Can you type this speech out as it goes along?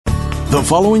The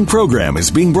following program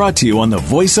is being brought to you on the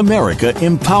Voice America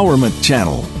Empowerment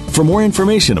Channel. For more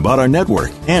information about our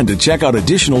network and to check out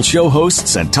additional show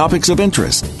hosts and topics of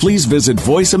interest, please visit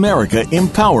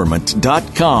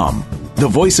voiceamericaempowerment.com. The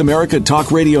Voice America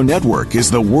Talk Radio Network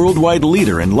is the worldwide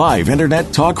leader in live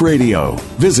Internet talk radio.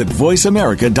 Visit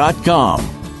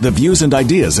voiceamerica.com. The views and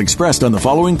ideas expressed on the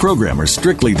following program are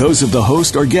strictly those of the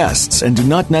host or guests and do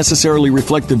not necessarily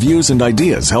reflect the views and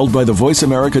ideas held by the Voice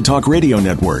America Talk Radio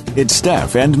Network, its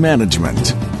staff, and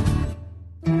management.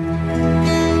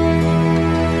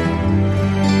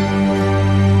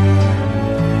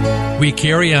 We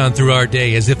carry on through our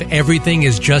day as if everything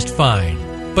is just fine.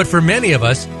 But for many of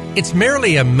us, it's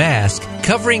merely a mask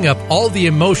covering up all the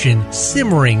emotion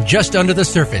simmering just under the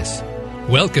surface.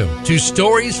 Welcome to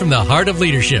Stories from the Heart of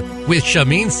Leadership with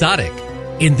Shahmeen Sadek.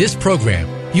 In this program,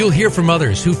 you'll hear from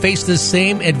others who face the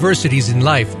same adversities in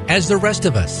life as the rest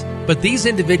of us. But these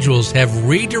individuals have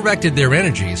redirected their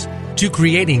energies to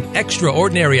creating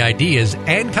extraordinary ideas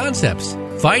and concepts.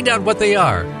 Find out what they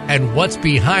are and what's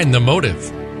behind the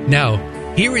motive. Now,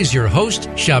 here is your host,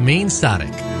 Shahmeen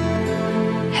Sadek.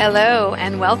 Hello,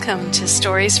 and welcome to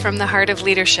Stories from the Heart of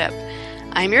Leadership.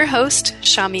 I'm your host,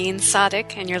 Shahmeen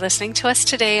Sadek, and you're listening to us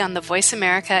today on the Voice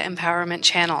America Empowerment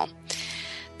Channel.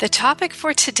 The topic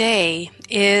for today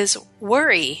is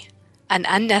worry, an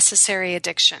unnecessary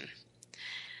addiction.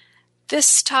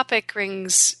 This topic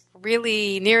rings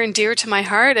really near and dear to my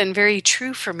heart and very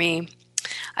true for me.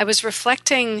 I was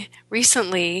reflecting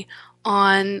recently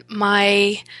on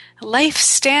my life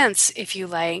stance, if you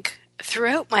like,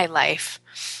 throughout my life.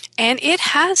 And it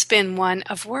has been one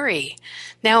of worry.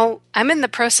 Now, I'm in the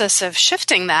process of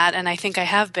shifting that, and I think I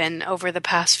have been over the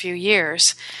past few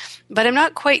years, but I'm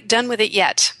not quite done with it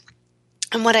yet.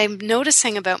 And what I'm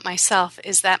noticing about myself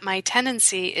is that my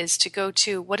tendency is to go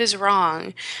to what is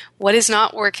wrong, what is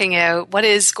not working out, what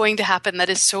is going to happen that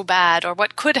is so bad, or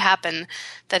what could happen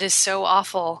that is so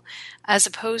awful, as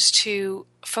opposed to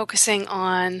focusing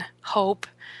on hope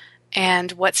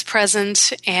and what's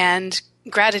present and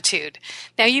gratitude.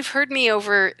 Now, you've heard me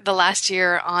over the last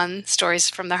year on Stories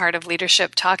from the Heart of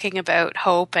Leadership talking about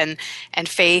hope and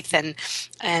faith and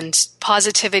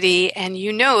positivity, and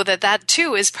you know that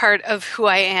too is part of who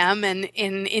I am. And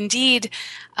indeed,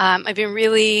 I've been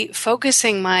really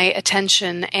focusing my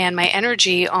attention and my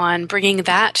energy on bringing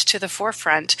that to the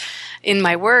forefront in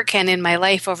my work and in my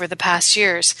life over the past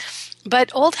years.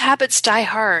 But old habits die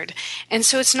hard. And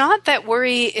so it's not that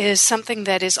worry is something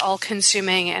that is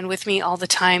all-consuming and with me all the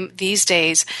time these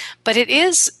days, but it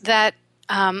is that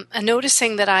a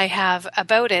noticing that I have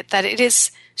about it, that it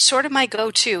is sort of my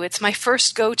go-to. It's my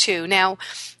first go-to. Now,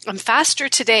 I'm faster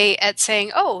today at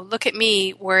saying, oh, look at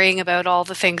me worrying about all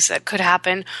the things that could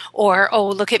happen, or, oh,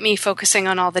 look at me focusing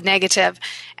on all the negative.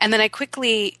 And then I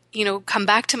quickly, come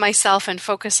back to myself and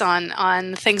focus on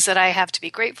the things that I have to be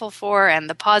grateful for and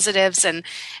the positives and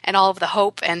all of the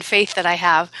hope and faith that I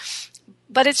have.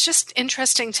 But it's just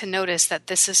interesting to notice that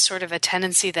this is sort of a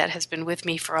tendency that has been with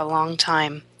me for a long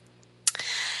time.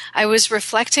 I was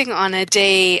reflecting on a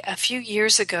day a few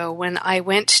years ago when I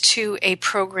went to a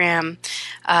program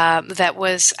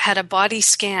that had a body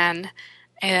scan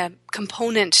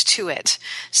component to it.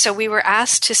 So we were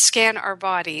asked to scan our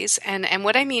bodies, and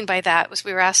what I mean by that was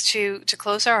we were asked to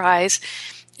close our eyes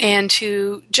and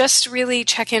to just really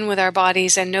check in with our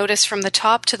bodies and notice from the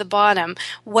top to the bottom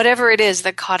whatever it is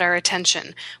that caught our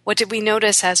attention. What did we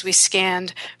notice as we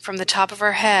scanned from the top of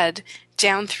our head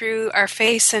down through our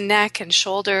face and neck and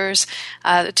shoulders,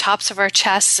 the tops of our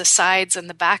chests, the sides and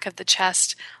the back of the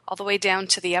chest, all the way down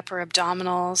to the upper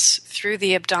abdominals, through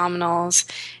the abdominals,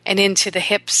 and into the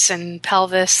hips and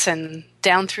pelvis, and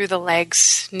down through the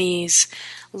legs, knees,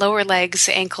 lower legs,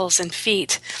 ankles, and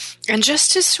feet. And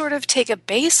just to sort of take a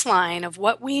baseline of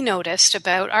what we noticed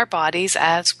about our bodies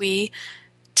as we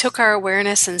took our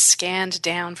awareness and scanned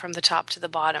down from the top to the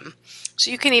bottom.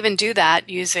 So you can even do that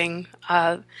using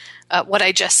what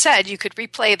I just said. You could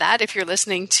replay that if you're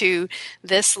listening to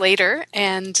this later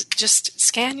and just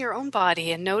scan your own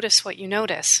body and notice what you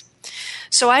notice.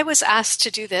 So I was asked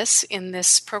to do this in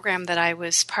this program that I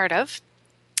was part of.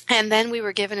 And then we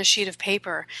were given a sheet of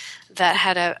paper that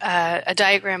had a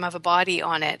diagram of a body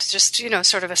on it, just,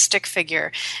 sort of a stick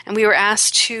figure. And we were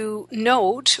asked to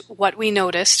note what we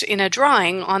noticed in a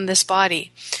drawing on this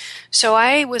body. So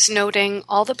I was noting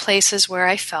all the places where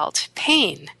I felt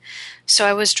pain. So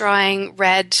I was drawing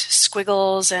red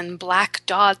squiggles and black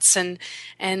dots and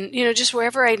just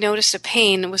wherever I noticed a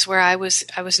pain was where I was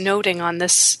noting on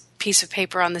this piece of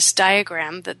paper, on this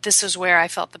diagram, that this is where I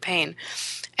felt the pain.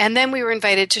 And then we were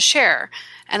invited to share.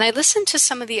 And I listened to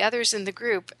some of the others in the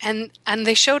group, and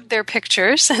they showed their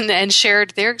pictures and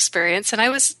shared their experience. And I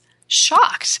was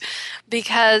shocked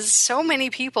because so many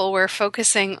people were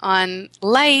focusing on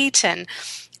light and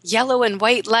yellow and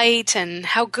white light and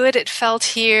how good it felt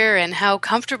here and how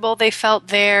comfortable they felt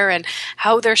there and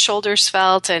how their shoulders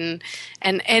felt. And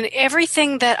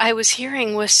everything that I was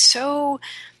hearing was so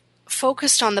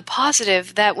focused on the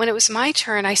positive that when it was my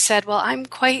turn, I said, well, I'm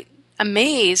quite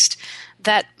amazed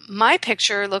that my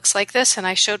picture looks like this. And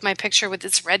I showed my picture with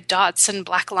its red dots and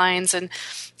black lines. And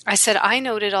I said, I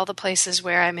noted all the places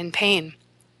where I'm in pain.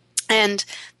 And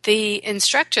the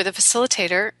instructor, the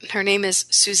facilitator, her name is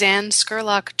Suzanne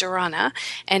Scurlock-Durana.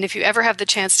 And if you ever have the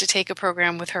chance to take a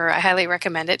program with her, I highly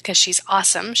recommend it because she's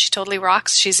awesome. She totally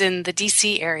rocks. She's in the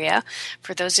DC area.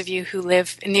 For those of you who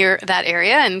live near that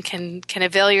area and can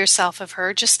avail yourself of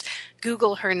her, just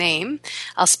Google her name.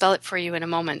 I'll spell it for you in a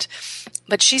moment.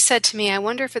 But she said to me, I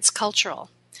wonder if it's cultural.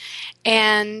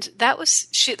 And that was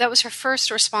her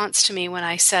first response to me when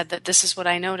I said that this is what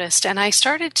I noticed. And I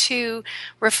started to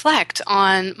reflect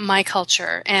on my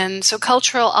culture. And so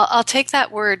cultural, I'll take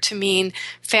that word to mean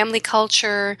family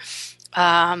culture,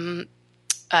 national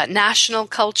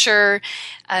culture,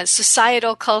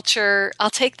 societal culture.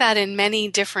 I'll take that in many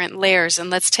different layers,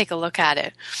 and let's take a look at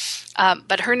it.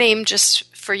 But her name, just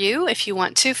for you, if you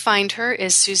want to find her,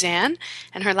 is Suzanne,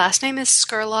 and her last name is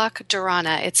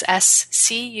Scurlock-Durana. It's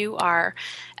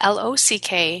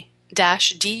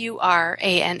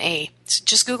SCURLOCK-DURANA. So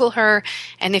just Google her,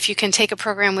 and if you can take a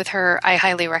program with her, I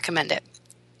highly recommend it.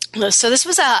 So this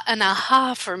was an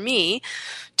aha for me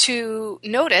to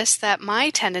notice that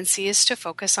my tendency is to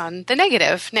focus on the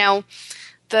negative. Now,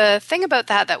 the thing about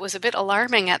that was a bit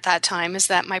alarming at that time is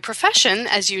that my profession,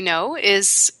 as you know,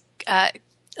 is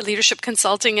leadership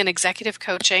consulting and executive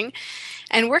coaching,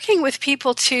 and working with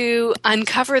people to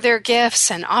uncover their gifts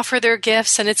and offer their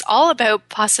gifts. And it's all about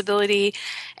possibility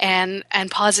and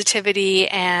positivity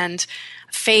and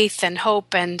faith and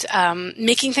hope and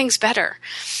making things better.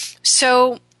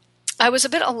 So I was a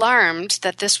bit alarmed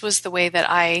that this was the way that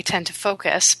I tend to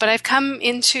focus, but I've come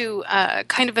into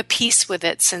kind of a peace with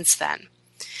it since then.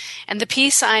 And the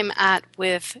peace I'm at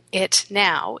with it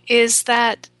now is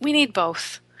that we need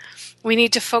both. We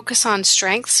need to focus on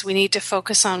strengths. We need to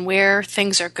focus on where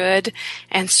things are good.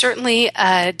 And certainly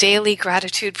a daily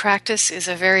gratitude practice is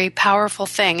a very powerful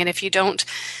thing. And if you don't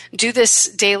do this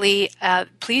daily,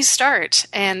 please start.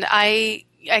 And I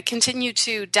continue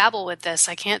to dabble with this.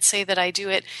 I can't say that I do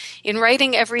it in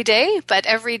writing every day, but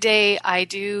every day I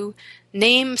do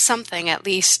name something at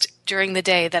least during the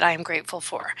day that I am grateful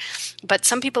for. But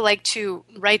some people like to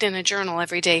write in a journal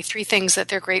every day 3 things that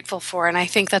they're grateful for, and I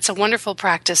think that's a wonderful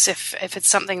practice. If it's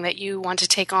something that you want to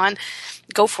take on,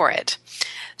 go for it.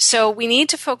 So we need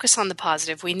to focus on the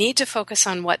positive. We need to focus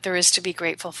on what there is to be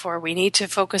grateful for. We need to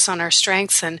focus on our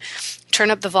strengths and turn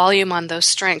up the volume on those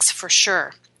strengths for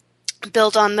sure.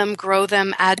 Build on them, grow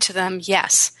them, add to them,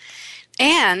 yes.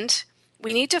 And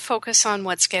we need to focus on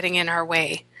what's getting in our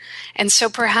way. And so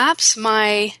perhaps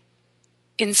my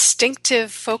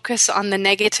instinctive focus on the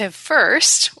negative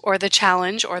first, or the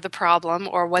challenge, or the problem,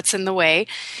 or what's in the way,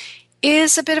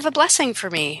 is a bit of a blessing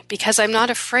for me because I'm not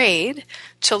afraid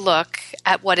to look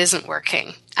at what isn't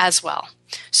working as well.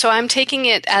 So I'm taking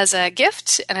it as a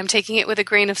gift, and I'm taking it with a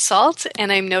grain of salt,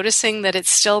 and I'm noticing that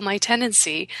it's still my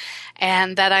tendency,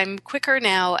 and that I'm quicker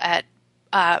now at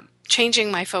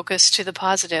changing my focus to the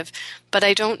positive, but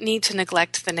I don't need to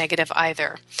neglect the negative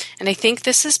either. And I think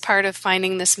this is part of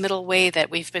finding this middle way that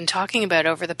we've been talking about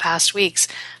over the past weeks,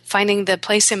 finding the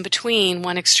place in between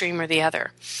one extreme or the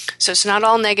other. So it's not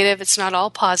all negative, it's not all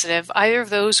positive. Either of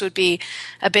those would be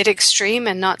a bit extreme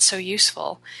and not so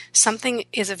useful. Something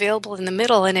is available in the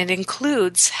middle, and it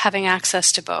includes having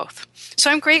access to both. So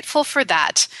I'm grateful for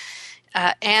that.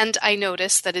 And I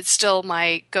notice that it's still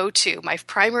my go-to. My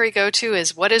primary go-to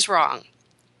is what is wrong.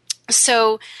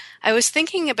 So I was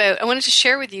thinking I wanted to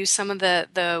share with you some of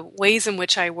the ways in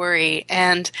which I worry.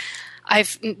 And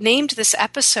I've named this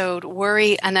episode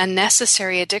Worry an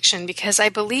Unnecessary Addiction because I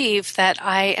believe that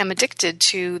I am addicted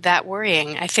to that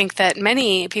worrying. I think that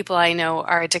many people I know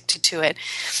are addicted to it.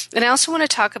 And I also want to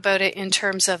talk about it in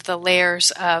terms of the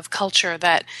layers of culture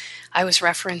that I was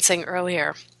referencing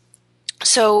earlier.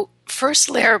 So first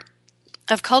layer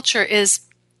of culture is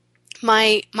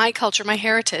My culture, my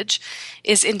heritage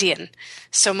is Indian.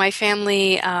 So my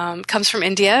family comes from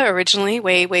India originally,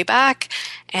 way back,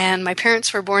 and my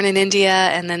parents were born in India,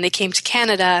 and then they came to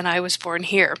Canada, and I was born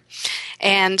here.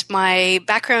 And my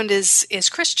background is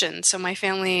Christian, so my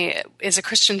family is a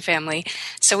Christian family.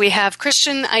 So we have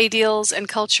Christian ideals and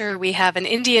culture. We have an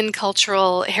Indian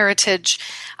cultural heritage.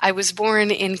 I was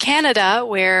born in Canada,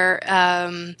 where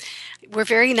we're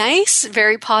very nice,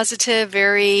 very positive,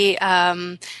 very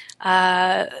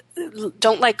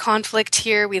don't like conflict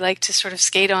here. We like to sort of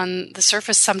skate on the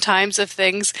surface sometimes of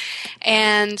things,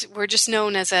 and we're just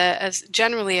known as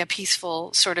generally a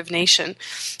peaceful sort of nation.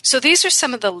 So these are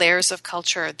some of the layers of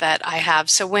culture that I have.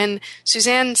 So when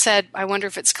Suzanne said, I wonder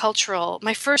if it's cultural,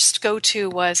 my first go-to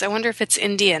was, I wonder if it's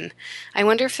Indian. I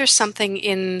wonder if there's something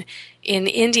in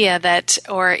India that,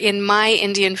 or in my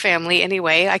Indian family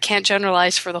anyway, I can't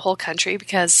generalize for the whole country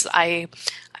because I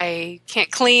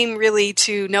can't claim really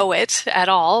to know it at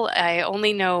all. I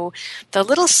only know the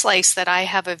little slice that I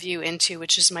have a view into,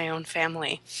 which is my own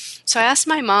family. So I asked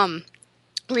my mom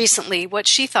recently what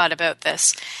she thought about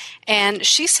this. And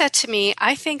she said to me,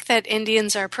 I think that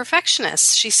Indians are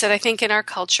perfectionists. She said, I think in our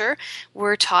culture,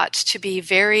 we're taught to be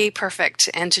very perfect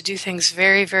and to do things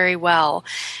very, very well.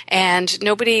 And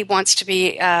nobody wants to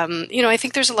be, I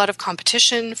think there's a lot of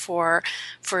competition for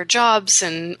jobs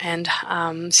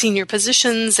and senior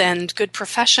positions and good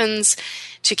professions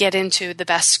to get into the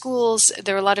best schools.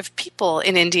 There are a lot of people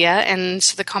in India, and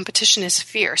so the competition is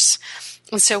fierce.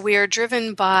 And so we're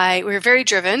very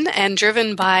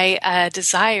driven by a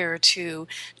desire to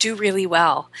do really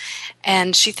well.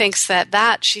 And she thinks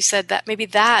she said that maybe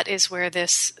that is where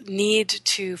this need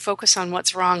to focus on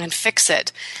what's wrong and fix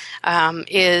it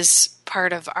is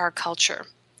part of our culture.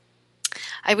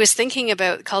 I was thinking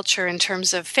about culture in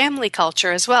terms of family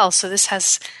culture as well. So this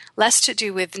has less to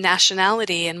do with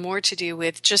nationality and more to do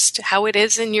with just how it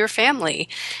is in your family.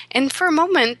 And for a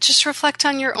moment, just reflect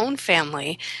on your own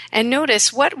family and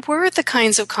notice what were the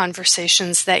kinds of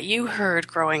conversations that you heard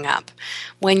growing up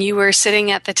when you were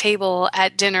sitting at the table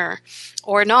at dinner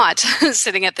or not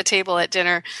sitting at the table at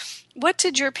dinner. What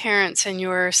did your parents and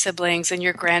your siblings and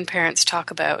your grandparents talk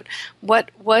about?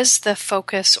 What was the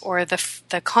focus or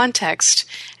the context,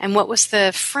 and what was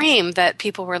the frame that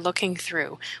people were looking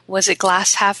through? Was it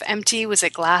glass half empty? Was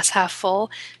it glass half full?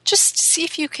 Just see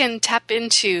if you can tap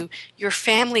into your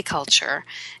family culture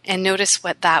and notice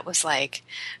what that was like.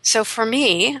 So for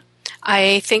me,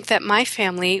 I think that my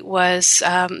family was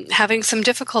having some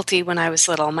difficulty when I was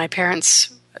little. My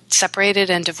parents separated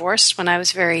and divorced when I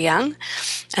was very young.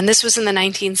 And this was in the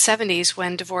 1970s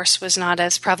when divorce was not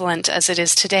as prevalent as it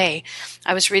is today.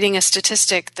 I was reading a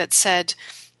statistic that said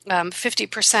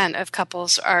 50% of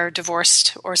couples are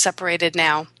divorced or separated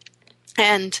now.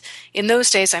 And in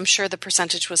those days, I'm sure the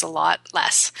percentage was a lot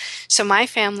less. So my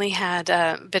family had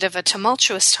a bit of a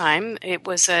tumultuous time. It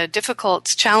was a difficult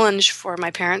challenge for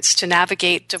my parents to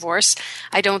navigate divorce.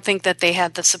 I don't think that they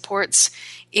had the supports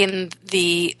in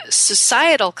the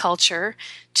societal culture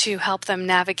to help them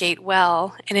navigate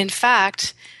well. And in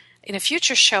fact, in a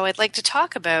future show, I'd like to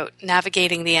talk about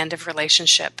navigating the end of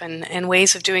relationship and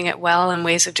ways of doing it well and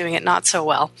ways of doing it not so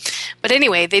well. But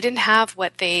anyway, they didn't have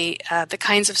the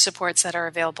kinds of supports that are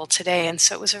available today, and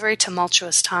so it was a very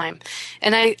tumultuous time.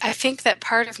 And I think that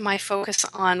part of my focus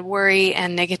on worry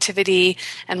and negativity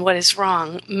and what is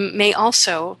wrong may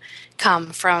also come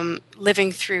from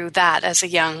living through that as a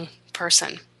young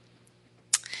person.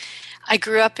 I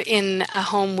grew up in a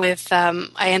home with,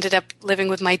 I ended up living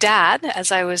with my dad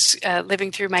as I was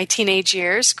living through my teenage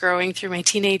years, growing through my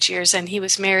teenage years, and he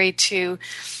was married to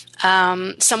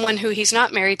someone who he's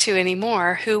not married to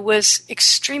anymore, who was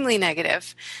extremely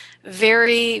negative,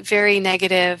 very, very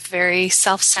negative, very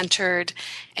self-centered,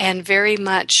 and very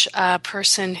much a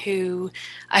person who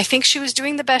I think she was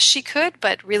doing the best she could,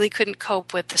 but really couldn't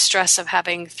cope with the stress of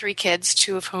having 3 kids,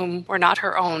 2 of whom were not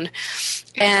her own.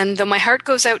 And though my heart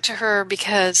goes out to her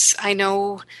because I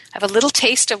know I have a little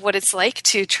taste of what it's like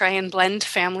to try and blend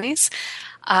families,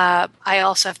 I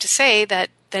also have to say that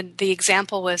the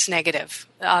example was negative.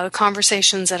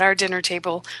 Conversations at our dinner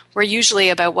table were usually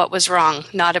about what was wrong,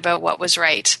 not about what was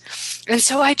right. And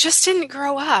so I just didn't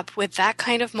grow up with that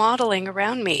kind of modeling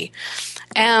around me.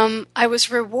 I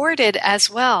was rewarded as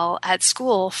well at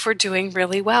school for doing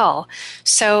really well.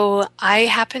 So I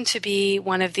happened to be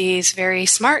one of these very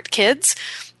smart kids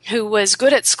who was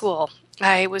good at school.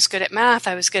 I was good at math,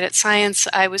 I was good at science,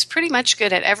 I was pretty much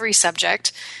good at every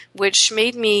subject, which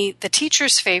made me the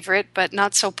teacher's favorite, but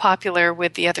not so popular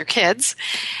with the other kids.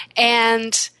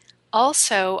 And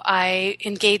also, I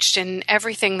engaged in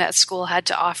everything that school had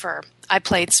to offer. I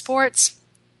played sports,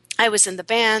 I was in the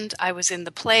band, I was in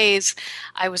the plays,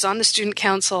 I was on the student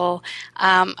council.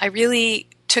 I really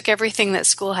took everything that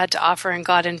school had to offer and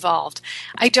got involved.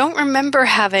 I don't remember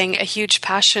having a huge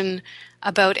passion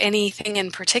about anything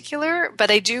in particular,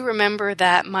 but I do remember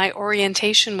that my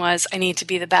orientation was I need to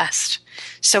be the best.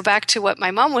 So back to what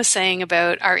my mom was saying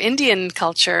about our Indian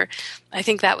culture, I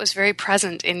think that was very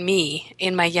present in me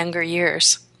in my younger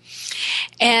years.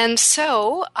 And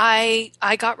so I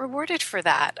got rewarded for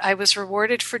that. I was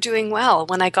rewarded for doing well.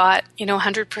 When I got,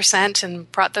 100% and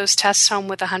brought those tests home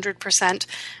with 100%,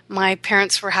 my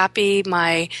parents were happy,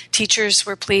 my teachers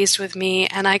were pleased with me,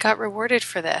 and I got rewarded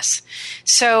for this.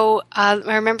 So I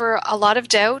remember a lot of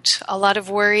doubt, a lot of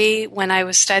worry when I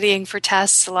was studying for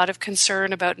tests, a lot of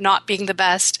concern about not being the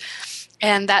best.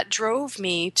 And that drove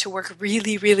me to work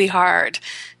really, really hard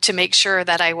to make sure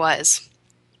that I was.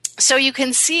 So you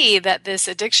can see that this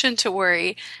addiction to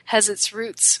worry has its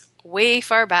roots way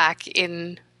far back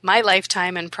in my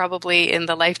lifetime and probably in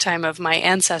the lifetime of my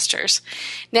ancestors.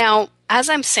 Now, as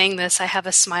I'm saying this, I have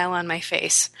a smile on my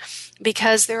face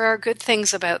because there are good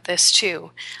things about this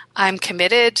too. I'm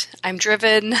committed, I'm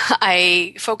driven,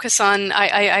 I'm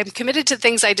committed to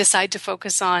things I decide to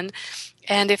focus on.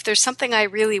 And if there's something I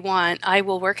really want, I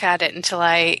will work at it until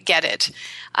I get it.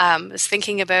 I was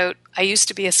thinking about, I used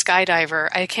to be a skydiver.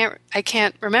 I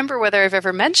can't remember whether I've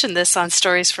ever mentioned this on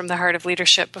Stories from the Heart of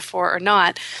Leadership before or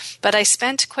not, but I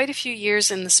spent quite a few years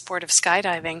in the sport of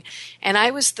skydiving, and I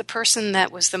was the person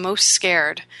that was the most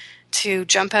scared to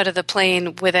jump out of the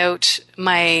plane without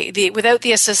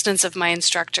the assistance of my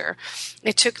instructor.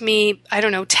 It took me,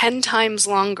 10 times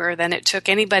longer than it took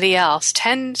anybody else,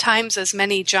 10 times as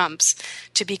many jumps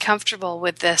to be comfortable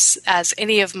with this as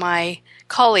any of my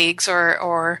colleagues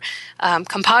or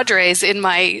compadres in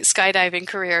my skydiving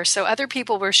career. So other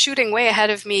people were shooting way ahead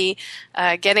of me,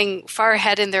 getting far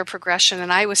ahead in their progression,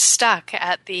 and I was stuck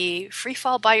at the free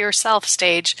fall by yourself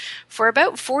stage for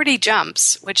about 40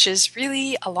 jumps, which is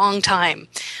really a long time.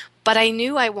 But I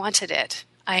knew I wanted it.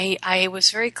 I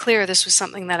was very clear this was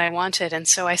something that I wanted, and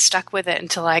so I stuck with it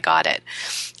until I got it.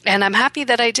 And I'm happy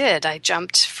that I did. I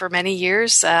jumped for many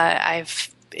years. I've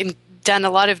done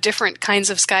a lot of different kinds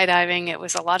of skydiving. It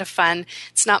was a lot of fun.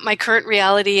 It's not my current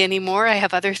reality anymore. I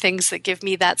have other things that give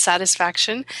me that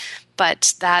satisfaction,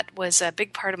 but that was a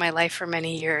big part of my life for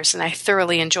many years, and I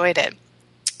thoroughly enjoyed it.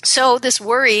 So this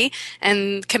worry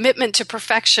and commitment to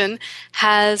perfection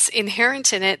has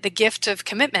inherent in it the gift of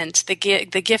commitment, the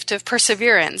gift of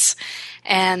perseverance,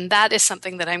 and that is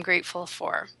something that I'm grateful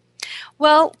for.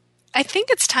 Well, I think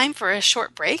it's time for a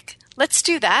short break. Let's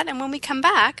do that, and when we come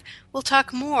back, we'll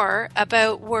talk more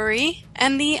about worry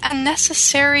and the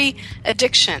unnecessary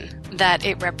addiction that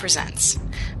it represents.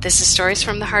 This is Stories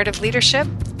from the Heart of Leadership,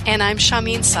 and I'm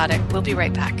Shahmeen Sadek. We'll be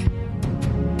right back.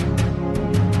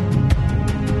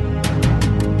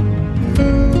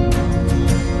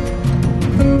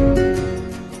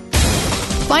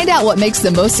 Find out what makes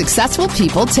the most successful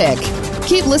people tick.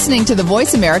 Keep listening to the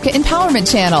Voice America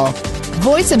Empowerment Channel.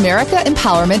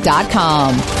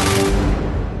 VoiceAmericaEmpowerment.com.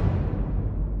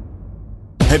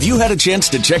 Have you had a chance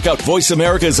to check out Voice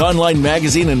America's online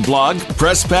magazine and blog,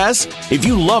 Press Pass? If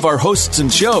you love our hosts and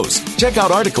shows, check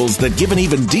out articles that give an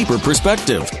even deeper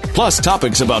perspective. Plus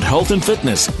topics about health and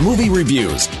fitness, movie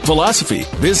reviews, philosophy,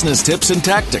 business tips and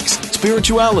tactics,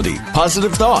 spirituality,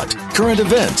 positive thought, current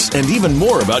events, and even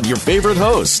more about your favorite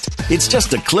host. It's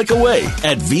just a click away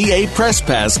at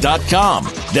vapresspass.com.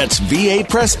 That's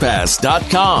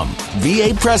vapresspass.com.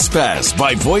 VA Press Pass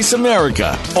by Voice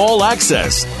America. All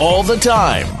access, all the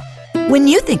time. When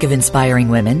you think of inspiring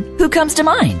women, who comes to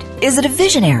mind? Is it a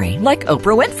visionary like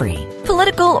Oprah Winfrey?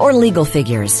 Political or legal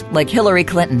figures like Hillary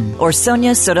Clinton or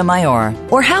Sonia Sotomayor?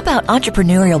 Or how about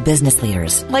entrepreneurial business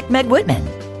leaders like Meg Whitman?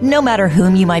 No matter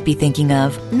whom you might be thinking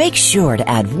of, make sure to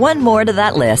add one more to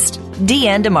that list.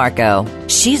 Deanne DeMarco.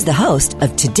 She's the host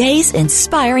of Today's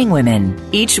Inspiring Women.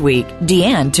 Each week,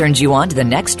 Deanne turns you on to the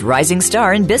next rising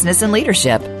star in business and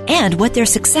leadership and what their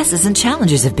successes and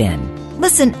challenges have been.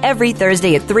 Listen every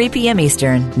Thursday at 3 p.m.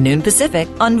 Eastern, noon Pacific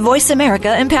on Voice America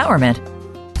Empowerment.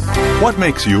 What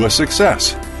makes you a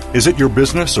success? Is it your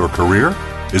business or career?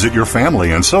 Is it your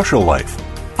family and social life?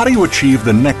 How do you achieve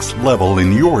the next level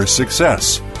in your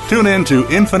success? Tune in to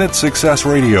Infinite Success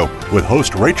Radio with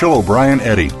host Rachel O'Brien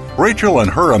Eddy. Rachel and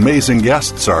her amazing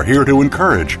guests are here to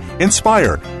encourage,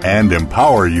 inspire, and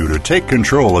empower you to take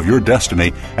control of your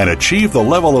destiny and achieve the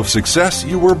level of success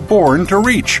you were born to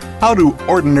reach. How do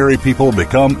ordinary people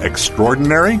become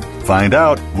extraordinary? Find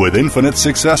out with Infinite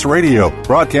Success Radio,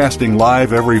 broadcasting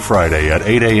live every Friday at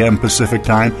 8 a.m. Pacific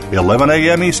Time, 11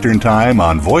 a.m. Eastern Time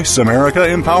on Voice America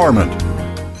Empowerment.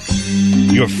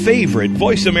 Your favorite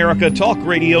Voice America Talk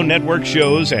Radio Network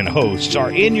shows and hosts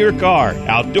are in your car,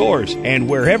 outdoors, and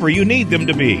wherever you need them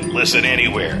to be. Listen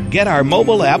anywhere. Get our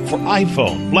mobile app for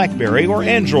iPhone, BlackBerry, or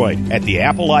Android at the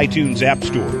Apple iTunes App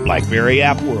Store, BlackBerry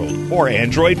App World, or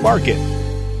Android Market.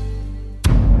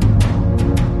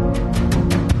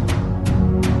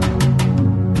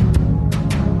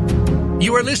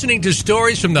 You are listening to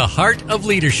Stories from the Heart of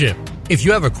Leadership. If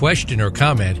you have a question or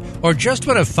comment, or just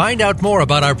want to find out more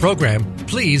about our program,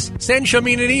 please send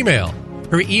Shahmeen an email.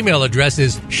 Her email address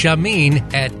is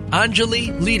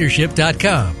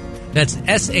shahmeen@anjalileadership.com. That's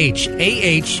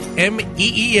SHAHMEEN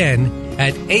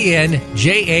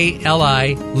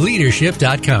 @ANJALI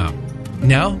leadership.com.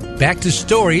 Now, back to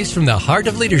Stories from the Heart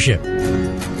of Leadership.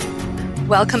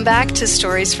 Welcome back to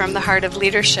Stories from the Heart of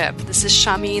Leadership. This is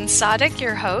Shahmeen Sadiq,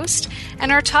 your host, and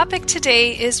our topic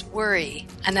today is worry,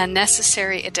 an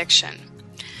unnecessary addiction.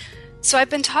 So I've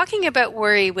been talking about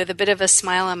worry with a bit of a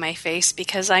smile on my face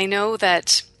because I know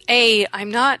that, A, I'm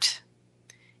not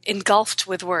engulfed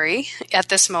with worry at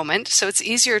this moment, so it's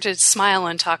easier to smile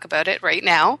and talk about it right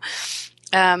now.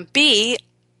 B,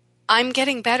 I'm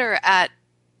getting better at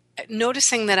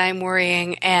noticing that I'm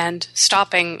worrying and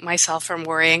stopping myself from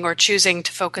worrying or choosing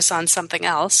to focus on something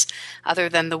else other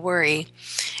than the worry.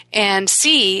 And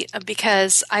C,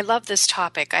 because I love this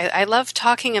topic. I love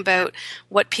talking about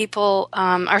what people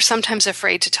are sometimes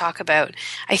afraid to talk about.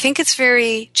 I think it's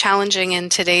very challenging in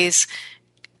today's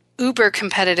uber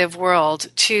competitive world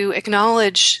to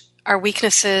acknowledge our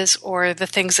weaknesses or the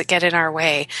things that get in our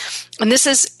way. And this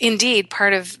is indeed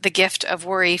part of the gift of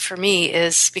worry for me,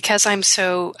 is because I'm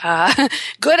so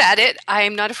good at it,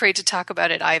 I'm not afraid to talk about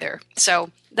it either.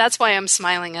 So that's why I'm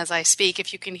smiling as I speak,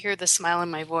 if you can hear the smile in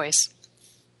my voice.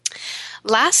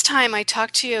 Last time I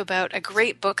talked to you about a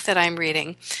great book that I'm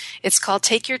reading. It's called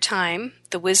Take Your Time,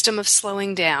 The Wisdom of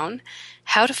Slowing Down,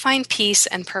 How to Find Peace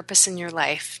and Purpose in Your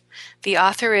Life. The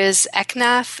author is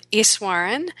Eknath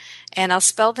Easwaran, and I'll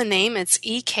spell the name. It's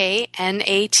Eknath, and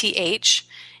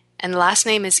the last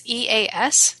name is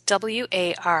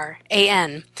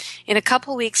Easwaran. In a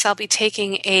couple weeks, I'll be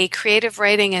taking a creative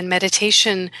writing and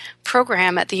meditation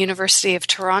program at the University of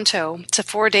Toronto. It's a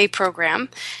 4-day program,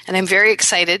 and I'm very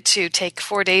excited to take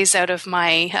 4 days out of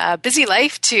my busy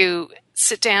life to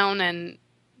sit down and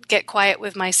get quiet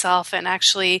with myself and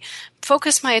actually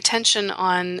focus my attention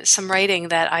on some writing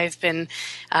that I've been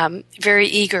very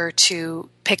eager to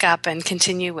pick up and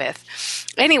continue with.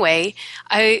 Anyway,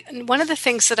 one of the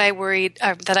things that I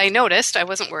noticed, I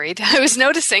wasn't worried, I was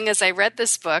noticing as I read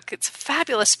this book, it's a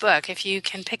fabulous book. If you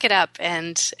can pick it up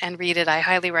and read it, I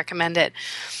highly recommend it,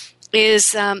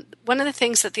 is one of the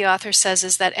things that the author says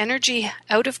is that energy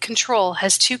out of control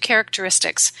has two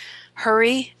characteristics,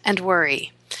 hurry and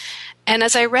worry. And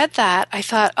as I read that, I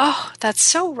thought, oh, that's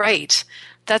so right.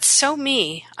 That's so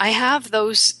me. I have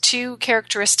those two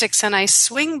characteristics and I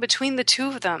swing between the two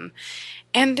of them.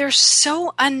 And they're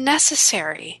so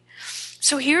unnecessary.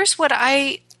 So here's what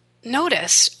I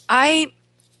noticed. I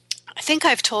think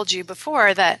I've told you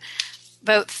before that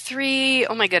about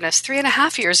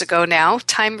 3.5 years ago now,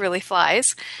 time really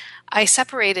flies, I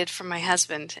separated from my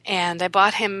husband and I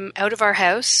bought him out of our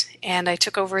house and I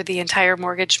took over the entire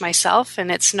mortgage myself,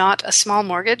 and it's not a small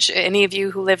mortgage. Any of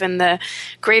you who live in the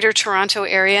greater Toronto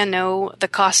area know the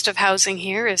cost of housing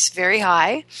here is very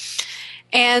high.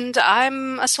 And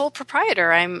I'm a sole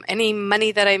proprietor. Any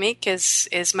money that I make is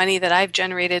money that I've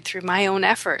generated through my own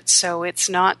efforts. So it's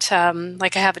not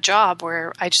like I have a job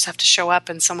where I just have to show up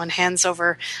and someone hands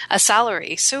over a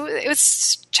salary. So it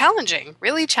was challenging,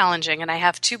 really challenging. And I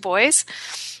have 2 boys,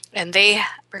 and they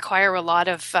require a lot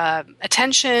of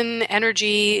attention,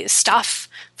 energy, stuff,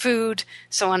 food,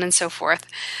 so on and so forth.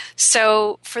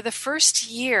 So for the first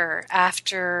year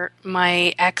after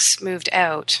my ex moved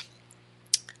out,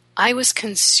 I was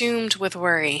consumed with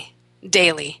worry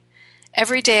daily.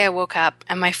 Every day I woke up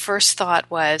and my first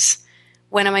thought was,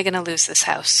 when am I going to lose this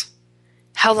house?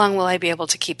 How long will I be able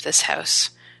to keep this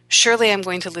house? Surely I'm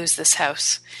going to lose this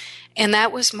house. And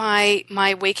that was my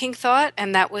waking thought,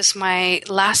 and that was my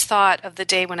last thought of the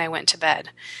day when I went to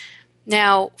bed.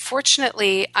 Now,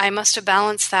 fortunately, I must have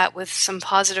balanced that with some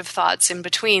positive thoughts in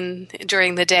between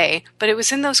during the day, but it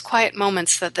was in those quiet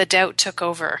moments that the doubt took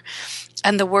over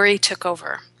and the worry took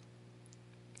over.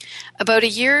 About a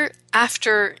year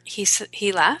after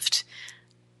he left,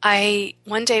 I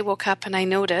one day woke up and I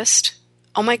noticed,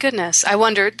 oh my goodness, I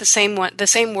wondered, the same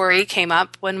worry came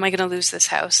up, when am I going to lose this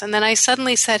house? And then I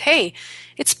suddenly said, hey,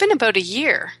 it's been about a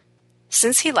year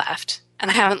since he left and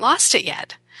I haven't lost it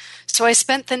yet. So I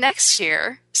spent the next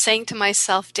year saying to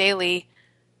myself daily,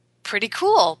 pretty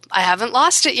cool, I haven't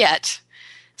lost it yet.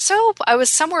 So I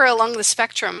was somewhere along the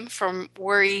spectrum from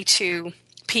worry to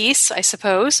peace, I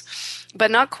suppose, but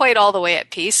not quite all the way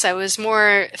at peace. I was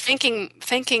more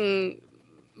thanking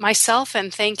myself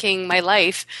and thanking my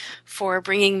life for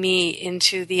bringing me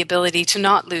into the ability to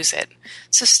not lose it.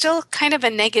 So still kind of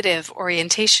a negative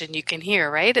orientation you can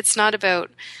hear, right? It's not about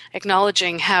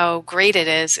acknowledging how great it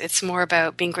is. It's more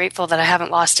about being grateful that I haven't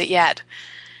lost it yet.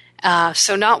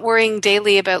 So not worrying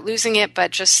daily about losing it, but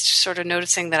just sort of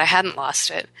noticing that I hadn't lost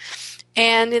it.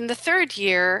 And in the third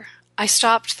year, I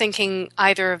stopped thinking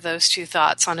either of those two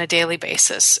thoughts on a daily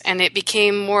basis, and it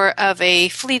became more of a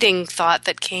fleeting thought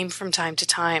that came from time to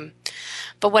time.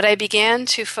 But what I began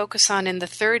to focus on in the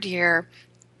third year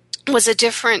was a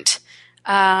different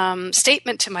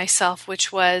statement to myself,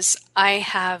 which was, I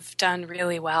have done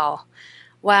really well.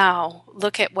 Wow,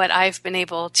 look at what I've been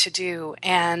able to do,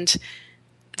 and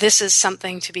this is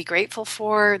something to be grateful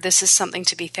for, this is something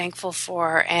to be thankful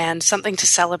for, and something to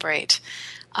celebrate.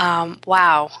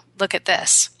 Wow, look at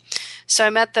this. So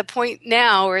I'm at the point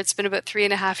now where it's been about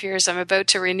 3.5 years. I'm about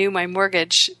to renew my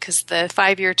mortgage because the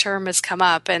 5-year term has come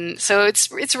up. And so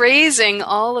it's raising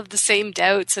all of the same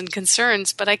doubts and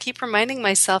concerns, but I keep reminding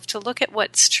myself to look at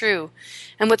what's true.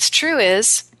 And what's true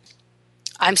is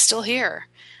I'm still here.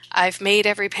 I've made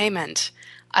every payment.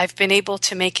 I've been able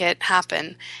to make it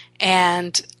happen.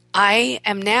 And I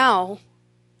am now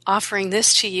offering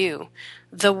this to you.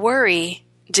 The worry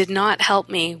did not help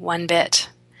me one bit.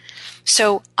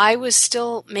 So I was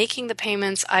still making the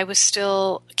payments, I was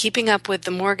still keeping up with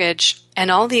the mortgage and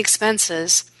all the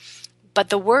expenses, but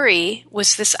the worry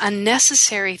was this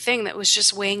unnecessary thing that was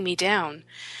just weighing me down.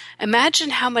 Imagine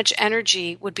how much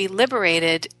energy would be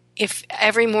liberated if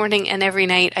every morning and every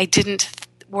night I didn't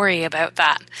worry about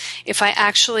that. If I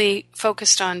actually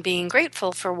focused on being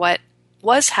grateful for what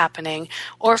was happening,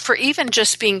 or for even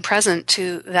just being present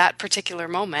to that particular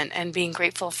moment and being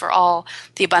grateful for all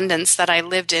the abundance that I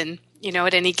lived in,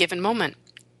 at any given moment.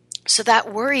 So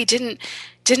that worry didn't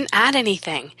add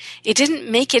anything. It didn't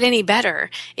make it any better.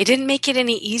 It didn't make it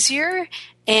any easier.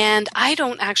 And I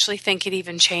don't actually think it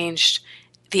even changed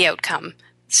the outcome.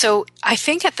 So I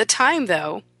think at the time,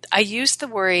 though, I used the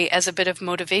worry as a bit of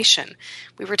motivation.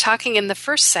 We were talking in the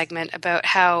first segment about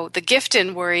how the gift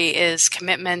in worry is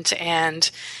commitment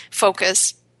and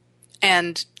focus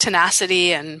and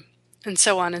tenacity and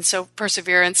so on, and so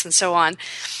perseverance and so on.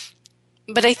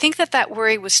 But I think that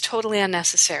worry was totally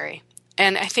unnecessary.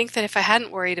 And I think that if I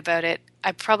hadn't worried about it,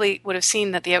 I probably would have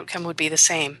seen that the outcome would be the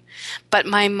same. But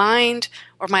my mind,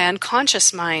 or my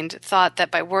unconscious mind, thought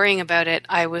that by worrying about it,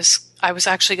 I was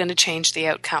actually going to change the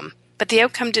outcome. But the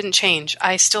outcome didn't change.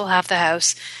 I still have the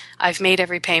house. I've made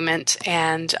every payment,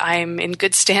 and I'm in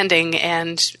good standing,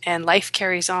 and life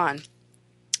carries on.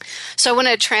 So I want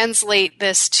to translate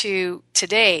this to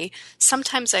today.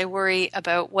 Sometimes I worry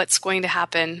about what's going to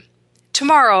happen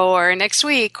tomorrow or next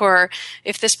week, or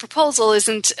if this proposal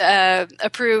isn't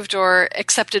approved or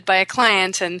accepted by a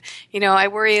client. And, I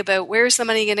worry about where's the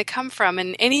money going to come from.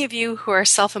 And any of you who are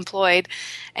self-employed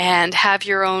and have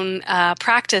your own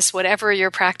practice, whatever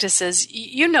your practice is,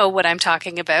 you know what I'm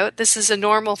talking about. This is a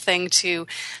normal thing to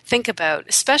think about,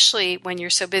 especially when you're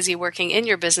so busy working in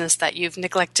your business that you've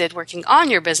neglected working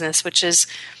on your business, which is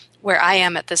where I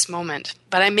am at this moment.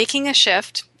 But I'm making a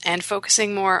shift and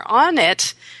focusing more on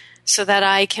it so that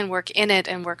I can work in it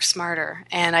and work smarter,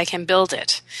 and I can build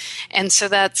it. And so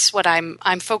that's what I'm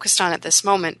focused on at this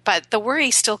moment. But the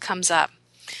worry still comes up.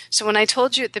 So when I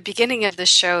told you at the beginning of this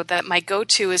show that my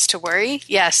go-to is to worry,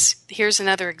 yes, here's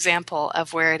another example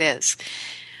of where it is.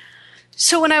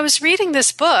 So when I was reading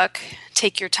this book,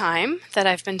 Take Your Time, that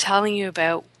I've been telling you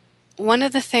about, one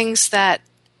of the things that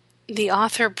the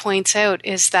author points out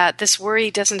is that this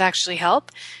worry doesn't actually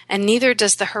help, and neither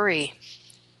does the hurry.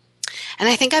 And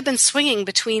I think I've been swinging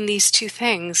between these two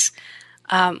things,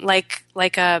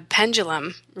 like a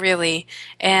pendulum, really.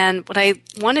 And what I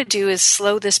want to do is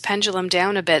slow this pendulum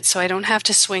down a bit so I don't have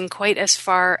to swing quite as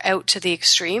far out to the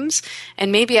extremes.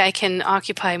 And maybe I can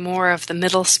occupy more of the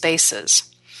middle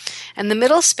spaces. And the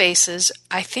middle spaces,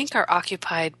 I think, are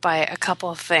occupied by a couple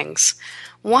of things.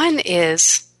 One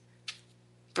is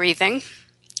breathing,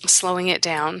 slowing it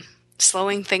down,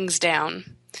 slowing things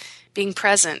down, being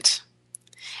present.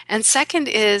 And second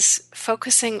is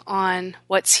focusing on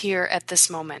what's here at this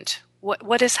moment.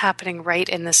 What is happening right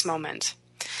in this moment?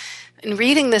 In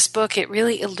reading this book, it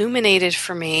really illuminated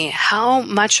for me how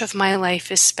much of my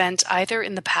life is spent either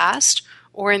in the past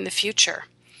or in the future.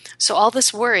 So all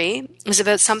this worry is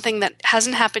about something that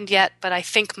hasn't happened yet, but I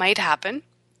think might happen,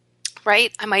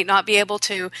 right? I might not be able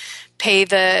to pay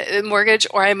the mortgage,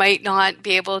 or I might not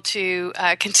be able to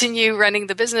continue running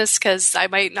the business because I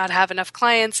might not have enough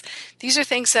clients. These are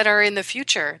things that are in the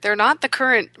future. They're not the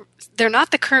current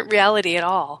reality at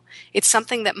all. It's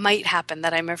something that might happen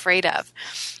that I'm afraid of.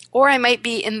 Or I might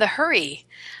be in the hurry.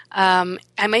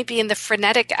 I might be in the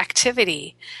frenetic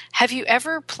activity. Have you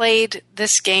ever played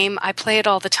this game? I play it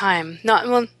all the time.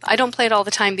 I don't play it all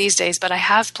the time these days, but I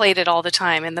have played it all the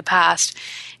time in the past.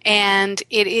 And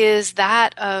it is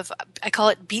that of, I call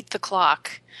it beat the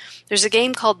clock. There's a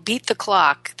game called Beat the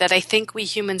Clock that I think we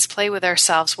humans play with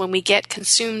ourselves when we get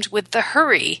consumed with the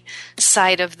hurry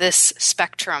side of this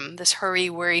spectrum, this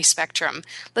hurry-worry spectrum.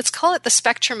 Let's call it the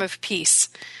spectrum of peace.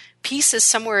 Peace is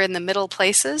somewhere in the middle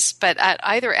places, but at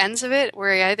either ends of it,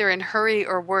 we're either in hurry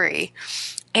or worry.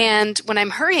 And when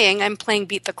I'm hurrying, I'm playing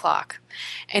Beat the Clock.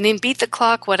 And in Beat the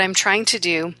Clock, what I'm trying to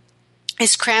do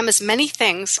is cram as many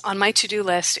things on my to-do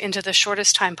list into the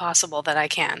shortest time possible that I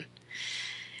can.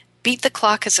 Beat the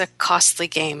Clock is a costly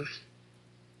game.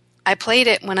 I played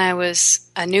it when I was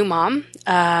a new mom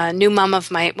but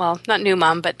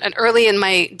early in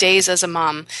my days as a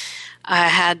mom. I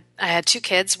had two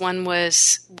kids. One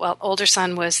was, older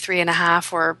son was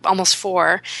 3.5 or almost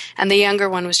 4, and the younger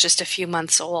one was just a few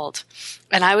months old.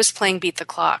 And I was playing Beat the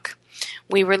Clock.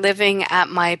 We were living at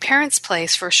my parents'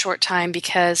 place for a short time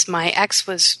because my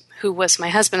ex who was my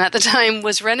husband at the time,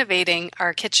 was renovating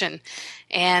our kitchen.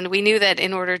 And we knew that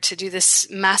in order to do this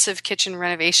massive kitchen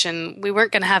renovation, we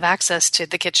weren't going to have access to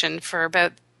the kitchen for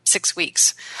about 6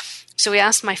 weeks. So we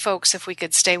asked my folks if we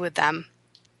could stay with them.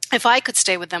 If I could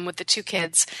stay with them with the 2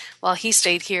 kids while he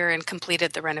stayed here and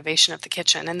completed the renovation of the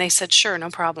kitchen. And they said, sure, no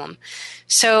problem.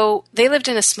 So they lived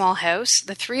in a small house.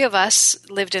 The 3 of us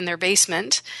lived in their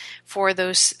basement for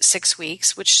those 6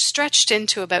 weeks, which stretched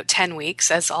into about 10 weeks,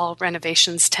 as all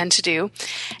renovations tend to do.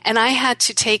 And I had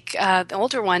to take the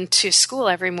older one to school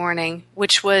every morning,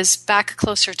 which was back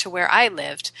closer to where I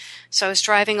lived. So I was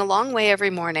driving a long way every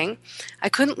morning. I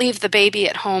couldn't leave the baby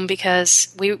at home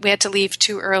because we had to leave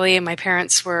too early, and my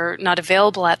parents were not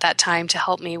available at that time to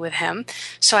help me with him.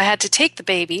 So I had to take the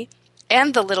baby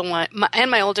and the little one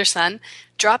and my older son,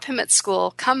 drop him at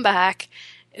school, come back.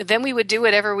 Then we would do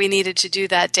whatever we needed to do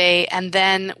that day, and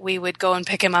then we would go and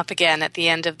pick him up again at the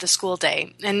end of the school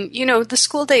day. And, the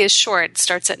school day is short. It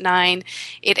starts at 9.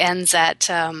 It ends at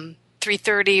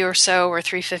 3:30 or so, or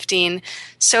 3:15.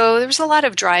 So there was a lot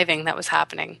of driving that was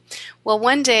happening. Well,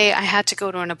 one day I had to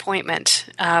go to an appointment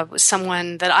with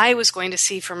someone that I was going to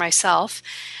see for myself.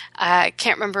 I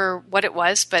can't remember what it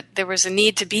was, but there was a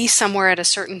need to be somewhere at a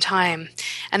certain time.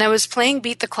 And I was playing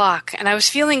Beat the Clock, and I was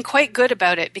feeling quite good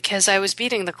about it because I was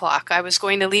beating the clock. I was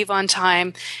going to leave on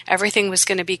time. Everything was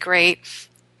going to be great.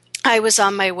 I was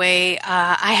on my way.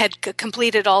 I had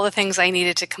completed all the things I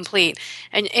needed to complete.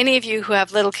 And any of you who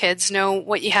have little kids know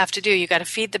what you have to do. You've got to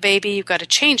feed the baby. You've got to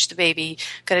change the baby.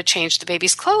 You've got to change the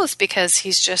baby's clothes because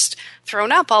he's just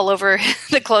thrown up all over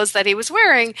the clothes that he was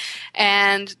wearing.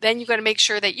 And then you've got to make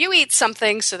sure that you eat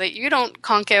something so that you don't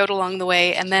conk out along the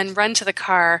way, and then run to the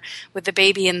car with the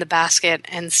baby in the basket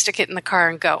and stick it in the car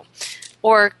and go.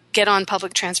 Or get on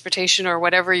public transportation or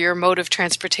whatever your mode of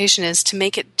transportation is to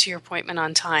make it to your appointment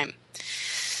on time.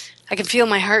 I can feel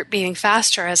my heart beating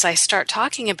faster as I start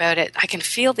talking about it. I can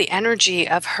feel the energy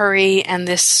of hurry and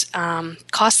this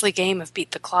costly game of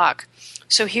Beat the Clock.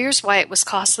 So here's why it was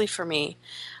costly for me.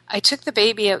 I took the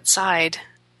baby outside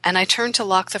and I turned to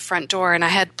lock the front door, and I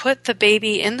had put the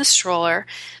baby in the stroller.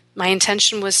 My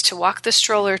intention was to walk the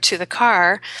stroller to the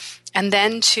car and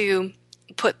then to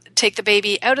take the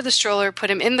baby out of the stroller,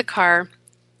 put him in the car,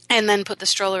 and then put the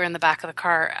stroller in the back of the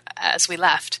car as we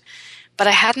left. But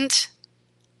I hadn't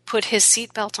put his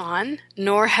seatbelt on,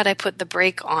 nor had I put the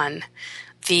brake on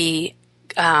the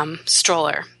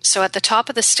stroller. So at the top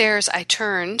of the stairs, I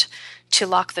turned to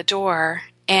lock the door,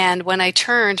 and when I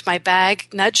turned, my bag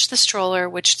nudged the stroller,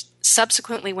 which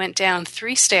subsequently went down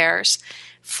 3 stairs,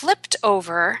 flipped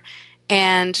over,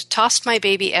 and tossed my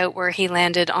baby out where he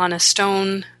landed on a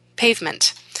stone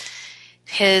pavement.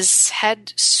 His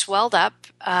head swelled up.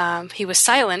 He was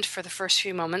silent for the first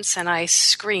few moments, and I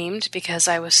screamed because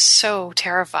I was so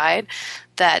terrified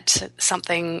that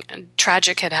something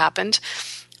tragic had happened.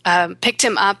 Picked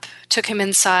him up, took him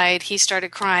inside. He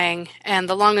started crying, and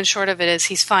the long and short of it is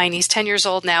he's fine. He's 10 years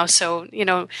old now, so,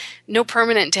 no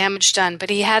permanent damage done,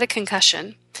 but he had a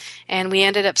concussion. And we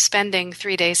ended up spending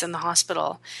 3 days in the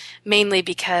hospital, mainly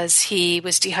because he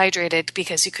was dehydrated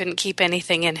because he couldn't keep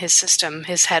anything in his system.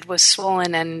 His head was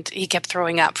swollen and he kept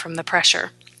throwing up from the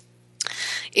pressure.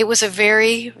 It was a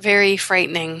very, very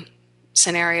frightening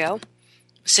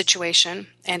situation,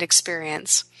 and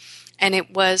experience. And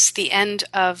it was the end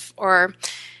of, or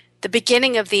the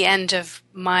beginning of the end of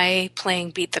my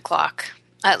playing Beat the Clock,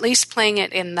 at least playing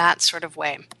it in that sort of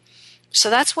way. So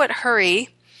that's what hurry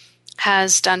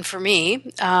has done for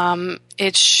me. That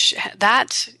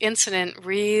incident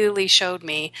really showed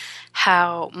me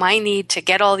how my need to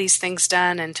get all these things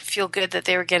done and to feel good that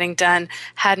they were getting done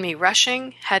had me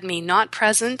rushing, had me not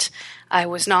present. I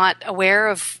was not aware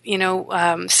of,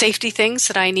 safety things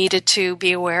that I needed to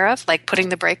be aware of, like putting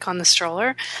the brake on the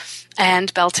stroller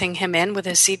and belting him in with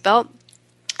his seatbelt.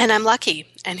 And I'm lucky,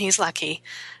 and he's lucky.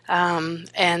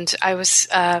 And I was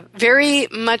very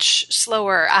much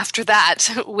slower after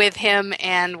that with him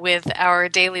and with our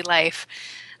daily life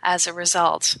as a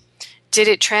result. Did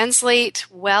it translate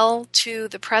well to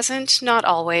the present? Not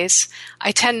always.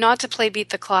 I tend not to play Beat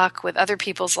the Clock with other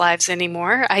people's lives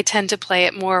anymore. I tend to play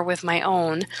it more with my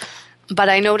own. But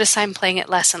I notice I'm playing it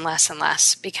less and less and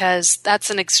less because that's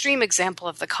an extreme example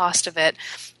of the cost of it.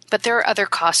 But there are other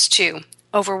costs too.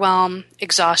 Overwhelm,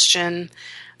 exhaustion,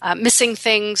 missing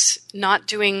things, not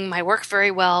doing my work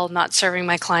very well, not serving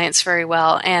my clients very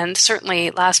well, and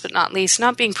certainly, last but not least,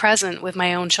 not being present with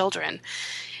my own children.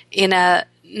 In a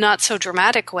not so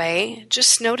dramatic way,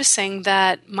 just noticing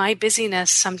that my busyness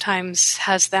sometimes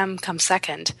has them come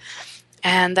second.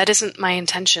 And that isn't my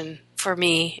intention for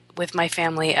me with my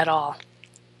family at all.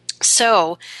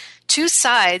 So, two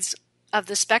sides of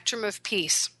the spectrum of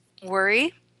peace.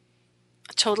 Worry,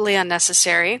 totally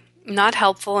unnecessary, not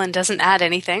helpful and doesn't add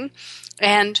anything.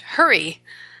 And hurry,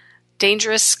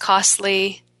 dangerous,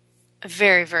 costly,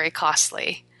 very, very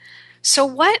costly. So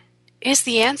what is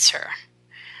the answer?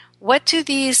 What do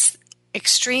these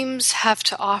extremes have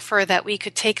to offer that we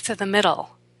could take to the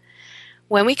middle?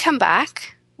 When we come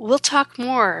back, we'll talk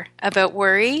more about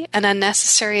worry and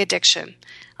unnecessary addiction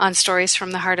on Stories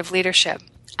from the Heart of Leadership.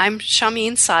 I'm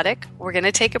Shahmeen Sadiq. We're going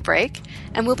to take a break,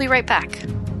 and we'll be right back.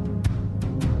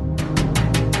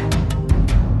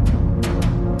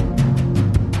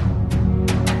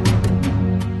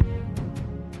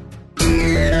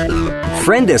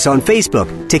 Friend us on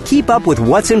Facebook to keep up with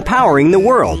what's empowering the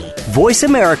world. Voice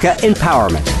America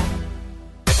Empowerment.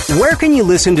 Where can you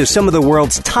listen to some of the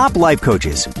world's top life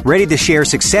coaches ready to share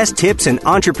success tips and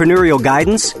entrepreneurial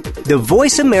guidance? The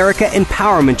Voice America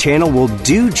Empowerment Channel will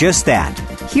do just that.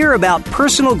 Hear about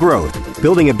personal growth,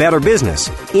 building a better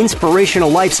business, inspirational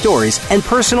life stories, and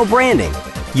personal branding.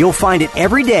 You'll find it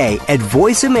every day at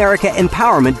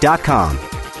voiceamericaempowerment.com.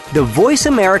 The Voice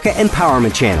America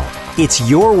Empowerment Channel. It's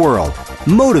your world.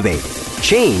 Motivate,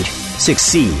 change,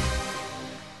 succeed.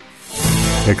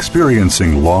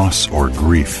 Experiencing loss or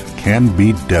grief can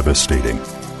be devastating.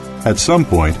 At some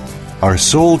point, our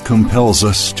soul compels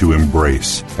us to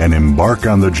embrace and embark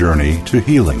on the journey to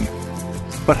healing.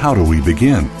 But how do we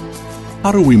begin?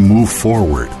 How do we move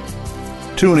forward?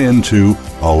 Tune in to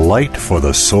A Light for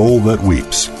the Soul That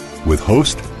Weeps with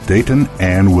host Dayton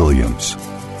Ann Williams.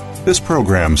 This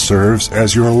program serves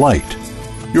as your light,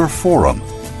 your forum,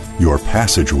 your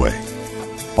passageway.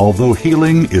 Although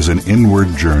healing is an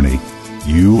inward journey,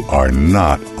 you are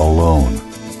not alone.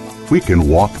 We can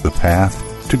walk the path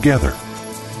together.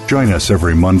 Join us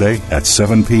every Monday at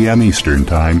 7 p.m. Eastern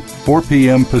Time, 4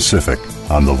 p.m. Pacific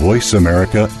on the Voice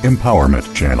America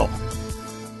Empowerment Channel.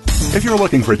 If you're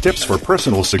looking for tips for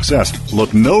personal success,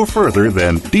 look no further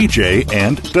than DJ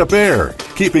and Da Bear,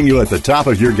 keeping you at the top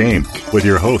of your game with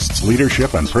your hosts,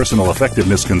 leadership and personal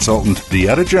effectiveness consultant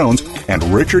Deetta Jones and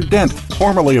Richard Dent,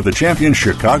 formerly of the champion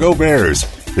Chicago Bears.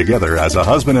 Together as a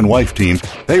husband and wife team,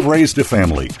 they've raised a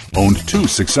family, owned 2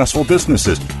 successful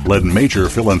businesses, led major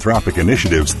philanthropic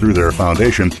initiatives through their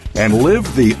foundation, and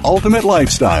lived the ultimate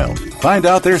lifestyle. Find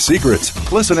out their secrets.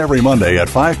 Listen every Monday at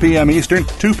 5 p.m. Eastern,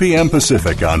 2 p.m.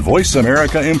 Pacific on Voice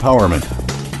America Empowerment.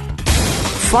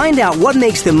 Find out what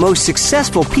makes the most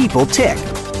successful people tick.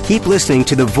 Keep listening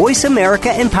to the Voice America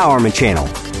Empowerment Channel.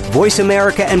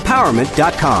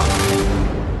 VoiceAmericaEmpowerment.com.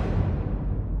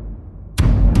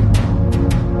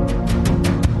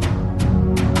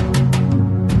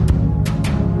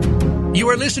 You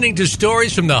are listening to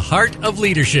Stories from the Heart of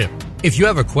Leadership. If you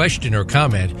have a question or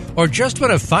comment, or just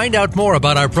want to find out more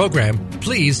about our program,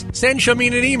 please send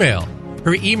Shahmeen an email.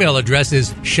 Her email address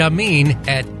is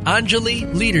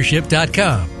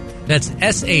shahmeen@anjalileadership.com. That's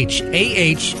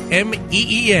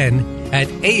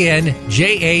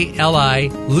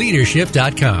SHAHMEEN@ANJALI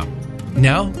leadership.com.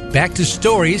 Now, back to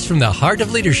Stories from the Heart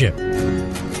of Leadership.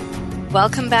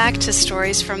 Welcome back to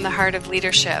Stories from the Heart of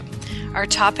Leadership. Our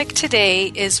topic today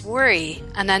is worry,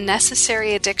 an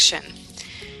unnecessary addiction.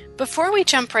 Before we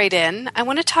jump right in, I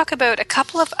want to talk about a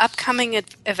couple of upcoming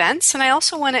events, and I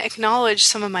also want to acknowledge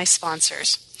some of my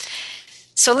sponsors.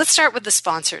 So let's start with the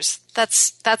sponsors.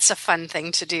 That's a fun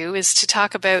thing to do, is to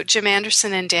talk about Jim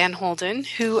Anderson and Dan Holden,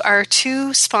 who are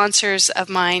two sponsors of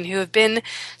mine who have been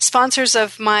sponsors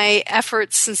of my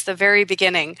efforts since the very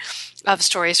beginning of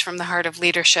Stories from the Heart of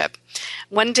Leadership.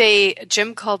 One day,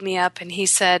 Jim called me up and he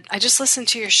said, I just listened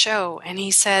to your show. And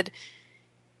he said,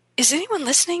 is anyone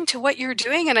listening to what you're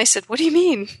doing? And I said, what do you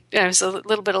mean? And I was a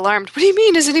little bit alarmed. What do you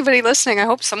mean? Is anybody listening? I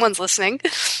hope someone's listening.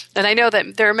 And I know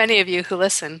that there are many of you who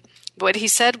listen. But what he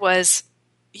said was,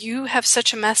 you have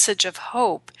such a message of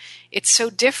hope. It's so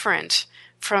different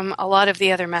from a lot of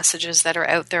the other messages that are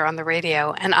out there on the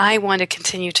radio, and I want to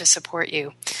continue to support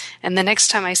you. And the next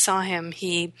time I saw him,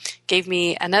 he gave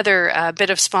me another bit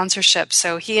of sponsorship.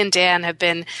 So he and Dan have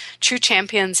been true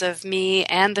champions of me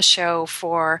and the show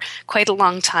for quite a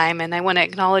long time, and I want to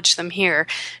acknowledge them here.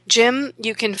 Jim,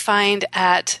 you can find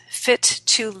at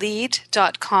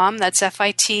fit2lead.com. That's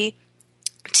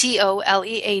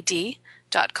FITTOLEAD.com.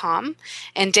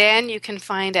 And Dan, you can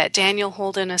find at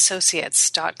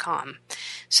DanielHoldenAssociates.com.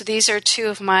 So these are two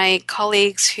of my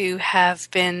colleagues who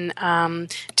have been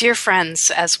dear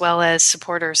friends as well as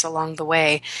supporters along the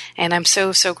way. And I'm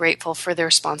so, so grateful for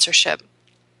their sponsorship.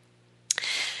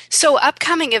 So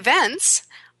upcoming events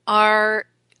are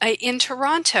in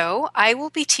Toronto. I will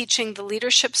be teaching the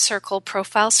Leadership Circle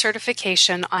Profile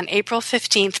Certification on April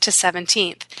 15th to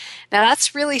 17th. Now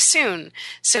that's really soon.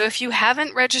 So if you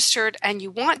haven't registered and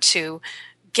you want to,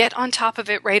 get on top of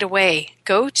it right away.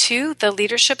 Go to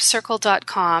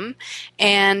theleadershipcircle.com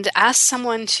and ask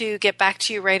someone to get back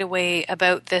to you right away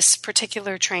about this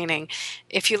particular training.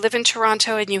 If you live in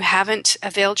Toronto and you haven't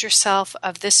availed yourself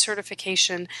of this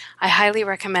certification, I highly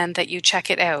recommend that you check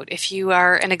it out. If you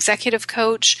are an executive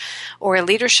coach or a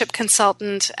leadership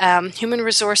consultant, human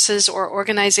resources or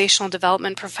organizational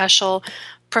development professional,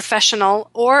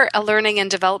 or a learning and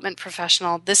development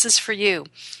professional, this is for you.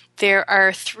 There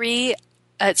are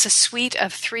it's a suite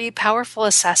of 3 powerful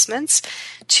assessments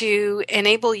to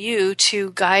enable you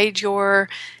to guide your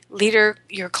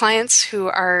clients who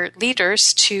are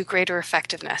leaders to greater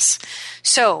effectiveness.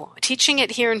 So, teaching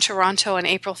it here in Toronto on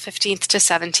April 15th to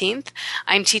 17th.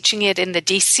 I'm teaching it in the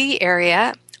DC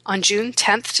area on June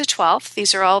 10th to 12th.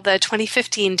 These are all the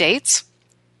 2015 dates.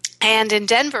 And in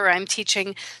Denver, I'm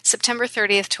teaching September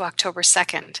 30th to October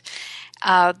 2nd.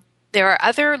 There are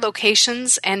other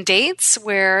locations and dates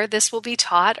where this will be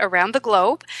taught around the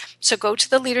globe. So go to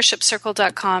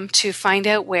theleadershipcircle.com to find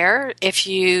out where. If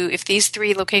these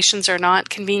 3 locations are not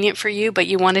convenient for you, but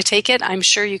you want to take it, I'm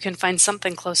sure you can find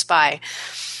something close by.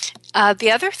 The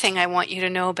other thing I want you to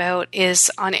know about is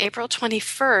on April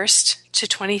 21st to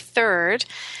 23rd,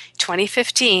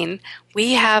 2015,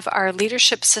 we have our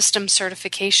Leadership System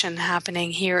Certification happening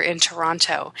here in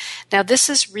Toronto. Now, this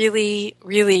is really,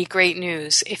 really great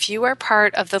news. If you are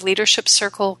part of the Leadership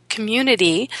Circle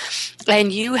community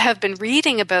and you have been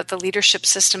reading about the Leadership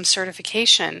System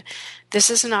Certification, this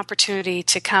is an opportunity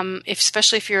to come,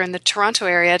 especially if you're in the Toronto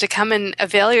area, to come and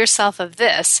avail yourself of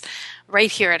this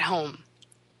right here at home.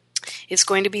 It's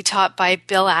going to be taught by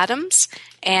Bill Adams,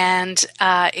 and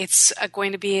it's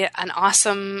going to be an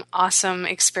awesome, awesome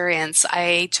experience.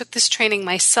 I took this training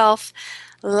myself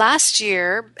last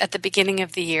year at the beginning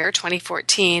of the year,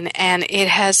 2014, and it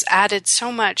has added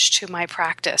so much to my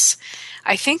practice.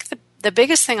 I think the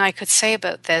biggest thing I could say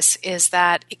about this is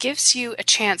that it gives you a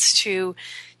chance to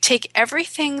take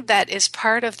everything that is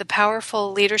part of the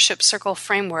powerful Leadership Circle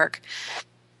framework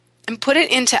and put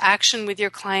it into action with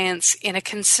your clients in a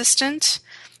consistent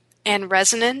and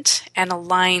resonant and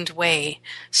aligned way.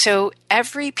 So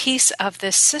every piece of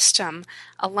this system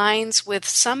aligns with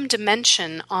some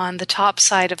dimension on the top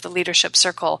side of the Leadership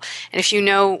Circle. And if you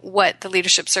know what the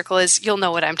Leadership Circle is, you'll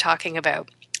know what I'm talking about.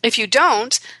 If you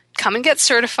don't, come and get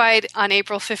certified on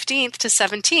April 15th to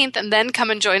 17th, and then come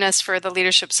and join us for the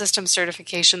Leadership System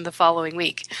Certification the following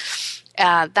week.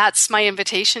 That's my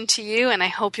invitation to you, and I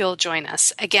hope you'll join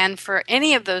us. Again, for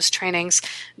any of those trainings,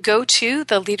 go to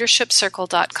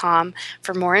theleadershipcircle.com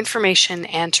for more information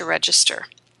and to register.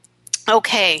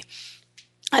 Okay,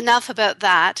 enough about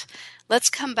that. Let's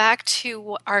come back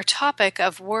to our topic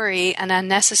of worry and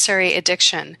unnecessary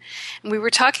addiction. And we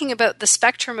were talking about the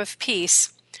spectrum of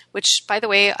peace, which, by the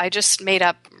way, I just made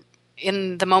up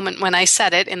in the moment when I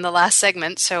said it in the last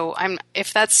segment. So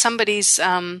if that's somebody's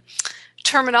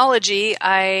terminology,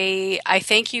 I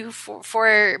thank you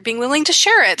for being willing to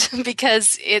share it,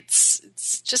 because it's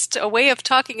just a way of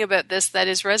talking about this that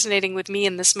is resonating with me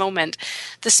in this moment.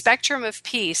 The spectrum of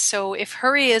peace. So if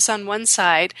hurry is on one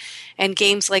side and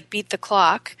games like Beat the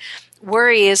Clock,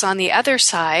 worry is on the other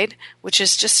side, which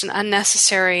is just an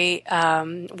unnecessary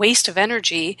waste of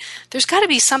energy. There's got to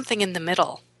be something in the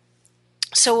middle.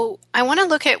 So I want to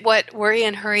look at what worry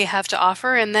and hurry have to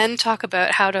offer and then talk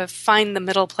about how to find the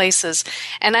middle places.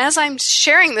 And as I'm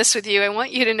sharing this with you, I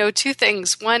want you to know two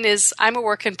things. One is I'm a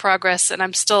work in progress and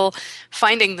I'm still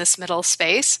finding this middle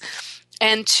space.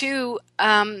 And two,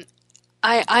 I'm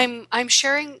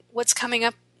sharing what's coming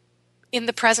up in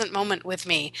the present moment with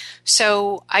me.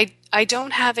 So I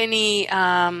don't have any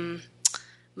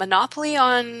monopoly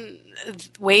on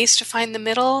ways to find the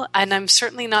middle, and I'm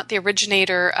certainly not the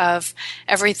originator of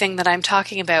everything that I'm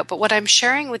talking about. But what I'm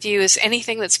sharing with you is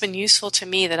anything that's been useful to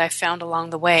me that I've found along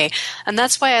the way. And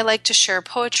that's why I like to share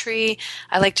poetry.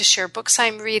 I like to share books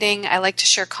I'm reading. I like to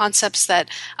share concepts that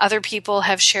other people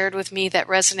have shared with me that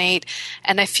resonate.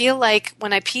 And I feel like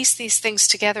when I piece these things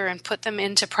together and put them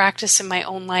into practice in my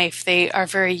own life, they are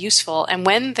very useful. And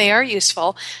when they are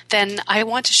useful, then I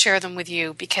want to share them with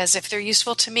you, because if they're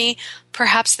useful to me,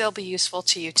 perhaps they'll be useful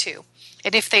to you too.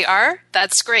 And if they are,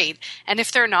 that's great. And if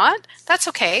they're not, that's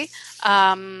okay.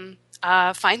 Find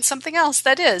something else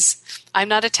that is. I'm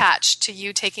not attached to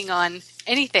you taking on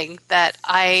anything that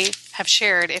I have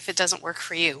shared if it doesn't work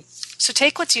for you. So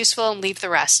take what's useful and leave the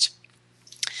rest.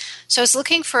 So I was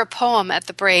looking for a poem at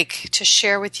the break to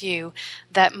share with you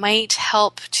that might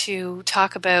help to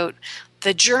talk about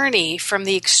the journey from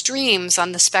the extremes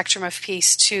on the spectrum of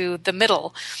peace to the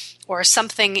middle, or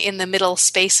something in the middle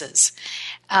spaces.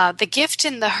 The gift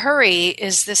in the hurry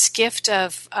is this gift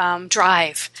of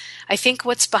drive. I think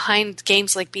what's behind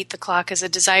games like Beat the Clock is a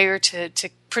desire to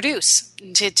produce,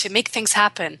 to make things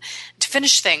happen, to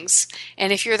finish things.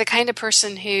 And if you're the kind of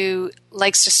person who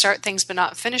likes to start things but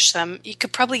not finish them, you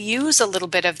could probably use a little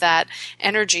bit of that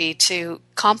energy to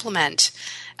complement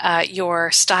your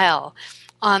style.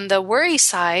 On the worry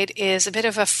side is a bit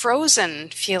of a frozen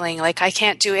feeling, like I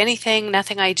can't do anything,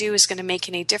 nothing I do is going to make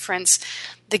any difference.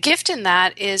 The gift in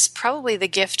that is probably the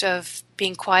gift of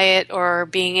being quiet or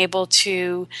being able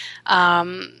to,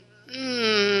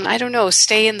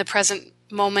 stay in the present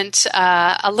moment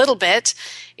a little bit.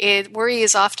 Worry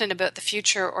is often about the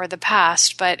future or the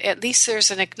past, but at least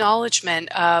there's an acknowledgement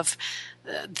of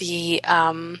the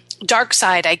dark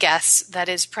side, I guess, that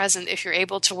is present. If you're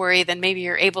able to worry, then maybe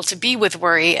you're able to be with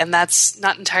worry, and that's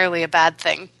not entirely a bad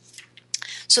thing.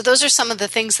 So those are some of the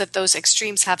things that those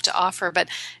extremes have to offer, but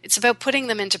it's about putting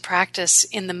them into practice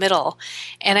in the middle.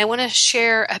 And I want to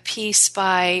share a piece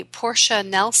by Portia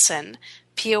Nelson,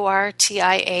 Portia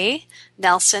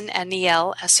Nelson,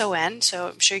 Nelson. So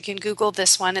I'm sure you can Google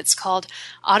this one. It's called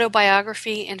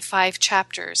Autobiography in 5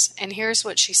 Chapters. And here's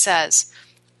what she says.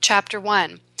 Chapter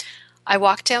 1. I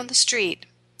walk down the street.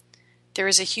 There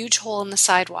is a huge hole in the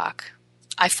sidewalk.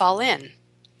 I fall in.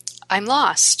 I'm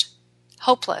lost.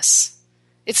 Hopeless.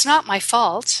 It's not my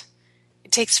fault.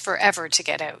 It takes forever to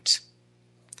get out.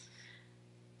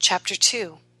 Chapter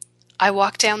 2. I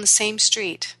walk down the same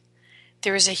street.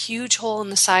 There is a huge hole in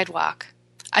the sidewalk.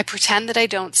 I pretend that I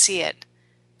don't see it.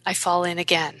 I fall in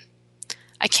again.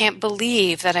 I can't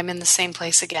believe that I'm in the same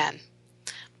place again.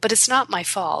 But it's not my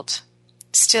fault.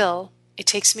 Still, it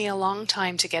takes me a long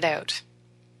time to get out.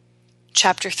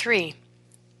 Chapter 3.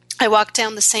 I walk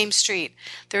down the same street.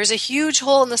 There is a huge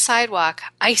hole in the sidewalk.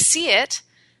 I see it.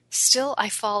 Still, I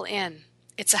fall in.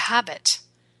 It's a habit.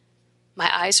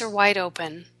 My eyes are wide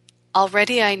open.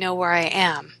 Already I know where I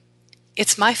am.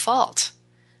 It's my fault.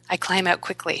 I climb out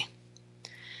quickly.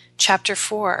 Chapter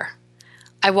 4.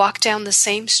 I walk down the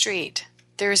same street.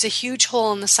 There is a huge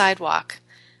hole in the sidewalk.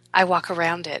 I walk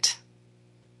around it.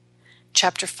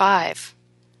 Chapter 5.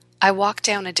 I walk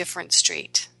down a different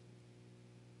street.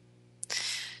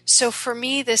 So for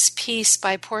me, this piece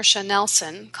by Portia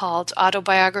Nelson called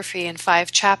Autobiography in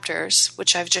 5 Chapters,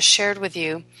 which I've just shared with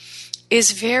you,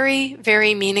 is very,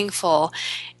 very meaningful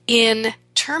in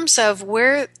terms of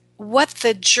what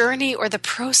the journey or the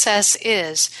process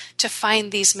is to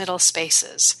find these middle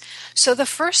spaces. So the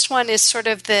first one is sort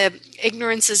of the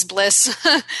ignorance is bliss.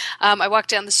 I walk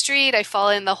down the street, I fall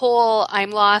in the hole,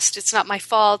 I'm lost, it's not my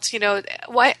fault.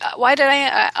 Why did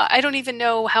I don't even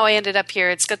know how I ended up here.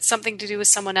 It's got something to do with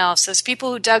someone else. Those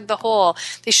people who dug the hole,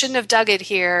 they shouldn't have dug it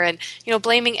here. And,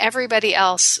 blaming everybody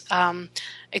else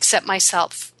except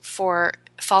myself for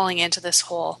falling into this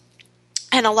hole.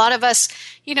 And a lot of us,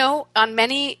 on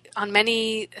many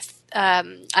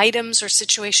items or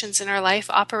situations in our life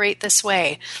operate this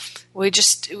way. We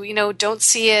just, don't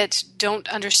see it, don't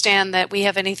understand that we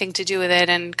have anything to do with it,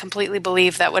 and completely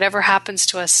believe that whatever happens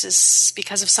to us is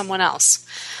because of someone else.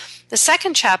 The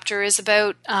second chapter is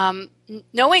about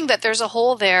knowing that there's a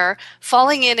hole there,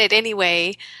 falling in it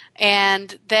anyway,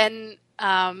 and then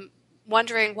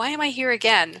wondering, why am I here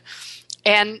again?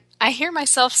 And I hear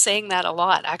myself saying that a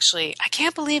lot, actually. I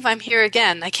can't believe I'm here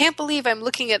again. I can't believe I'm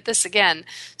looking at this again.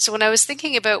 So when I was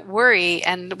thinking about worry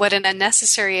and what an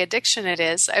unnecessary addiction it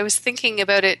is, I was thinking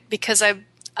about it because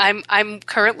I'm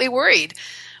currently worried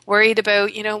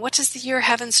about, what does the year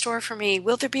have in store for me?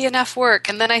 Will there be enough work?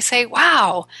 And then I say,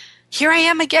 wow, here I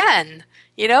am again,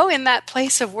 in that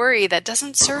place of worry that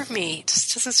doesn't serve me,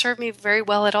 just doesn't serve me very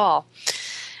well at all.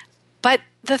 But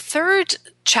the third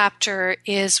chapter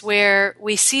is where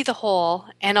we see the whole,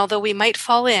 and although we might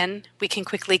fall in, we can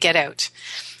quickly get out.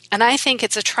 And I think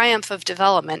it's a triumph of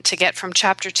development to get from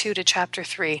chapter 2 to chapter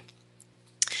 3.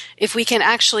 If we can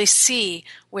actually see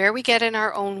where we get in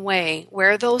our own way,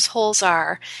 where those holes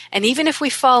are, and even if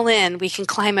we fall in, we can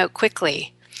climb out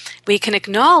quickly. We can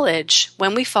acknowledge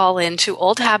when we fall into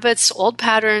old habits, old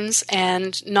patterns,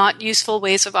 and not useful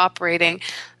ways of operating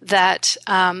that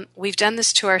we've done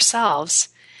this to ourselves.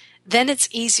 Then it's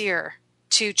easier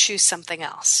to choose something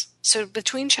else. So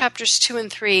between chapters 2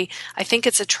 and 3, I think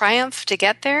it's a triumph to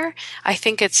get there. I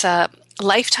think it's a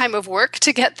lifetime of work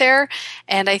to get there.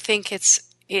 And I think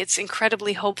it's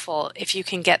incredibly hopeful if you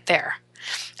can get there.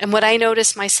 And what I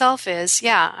notice myself is,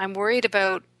 I'm worried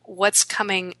about what's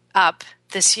coming up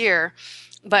this year.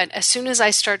 But as soon as I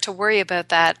start to worry about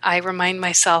that, I remind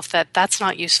myself that that's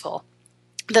not useful,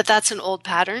 that that's an old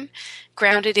pattern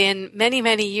grounded in many,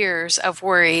 many years of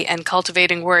worry and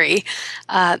cultivating worry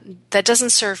that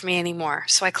doesn't serve me anymore.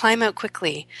 So I climb out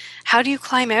quickly. How do you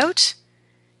climb out?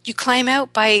 You climb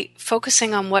out by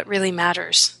focusing on what really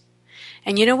matters.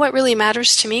 And you know what really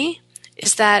matters to me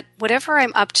is that whatever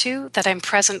I'm up to, that I'm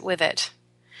present with it.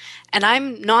 And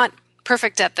I'm not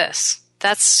perfect at this.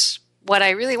 That's what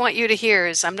I really want you to hear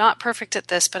is I'm not perfect at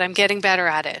this, but I'm getting better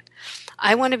at it.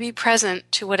 I want to be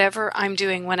present to whatever I'm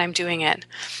doing when I'm doing it.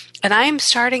 And I'm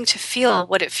starting to feel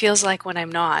what it feels like when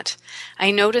I'm not.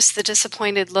 I notice the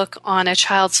disappointed look on a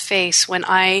child's face when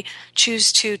I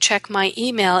choose to check my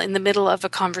email in the middle of a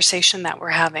conversation that we're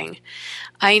having.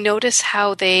 I notice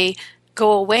how they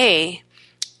go away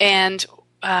and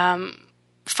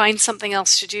find something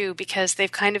else to do because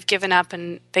they've kind of given up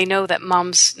and they know that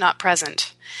mom's not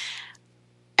present.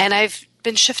 And I've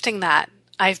been shifting that.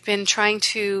 I've been trying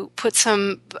to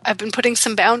I've been putting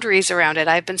some boundaries around it.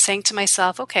 I've been saying to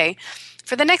myself, okay,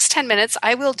 for the next 10 minutes,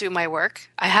 I will do my work.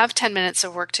 I have 10 minutes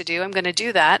of work to do. I'm going to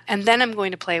do that. And then I'm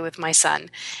going to play with my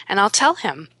son. And I'll tell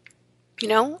him,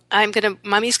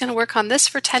 Mommy's going to work on this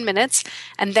for 10 minutes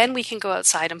and then we can go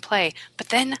outside and play. But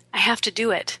then I have to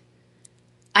do it.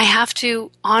 I have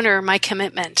to honor my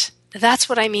commitment. That's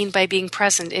what I mean by being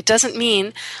present. It doesn't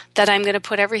mean that I'm going to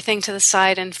put everything to the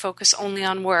side and focus only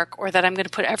on work, or that I'm going to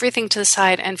put everything to the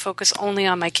side and focus only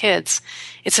on my kids.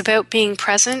 It's about being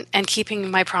present and keeping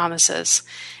my promises.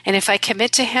 And if I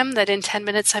commit to him that in 10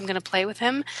 minutes I'm going to play with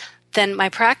him, then my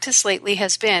practice lately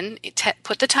has been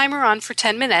put the timer on for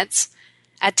 10 minutes.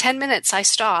 At 10 minutes, I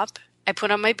stop. I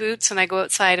put on my boots and I go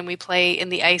outside and we play in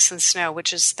the ice and snow,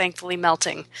 which is thankfully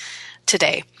melting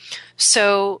today.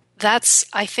 So that's,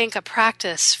 I think, a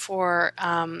practice for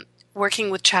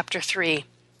working with Chapter 3.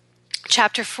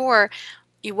 Chapter 4,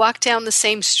 you walk down the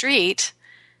same street,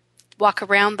 walk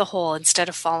around the hole instead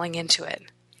of falling into it.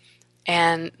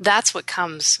 And that's what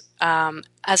comes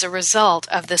as a result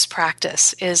of this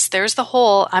practice, is there's the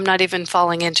hole, I'm not even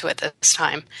falling into it this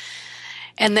time.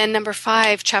 And then number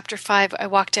 5, Chapter 5, I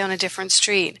walk down a different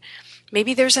street.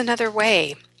 Maybe there's another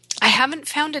way. I haven't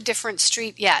found a different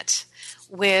street yet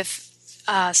with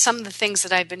some of the things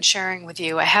that I've been sharing with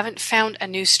you. I haven't found a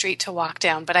new street to walk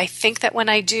down, but I think that when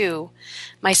I do,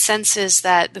 my sense is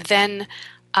that then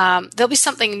there'll be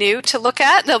something new to look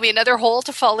at. There'll be another hole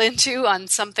to fall into on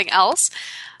something else,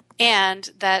 and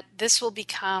that this will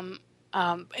become,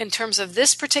 in terms of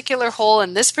this particular hole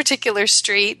in this particular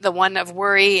street, the one of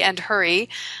worry and hurry,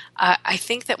 I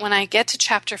think that when I get to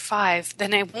Chapter 5,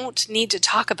 then I won't need to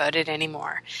talk about it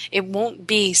anymore. It won't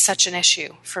be such an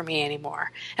issue for me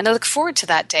anymore. And I look forward to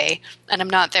that day, and I'm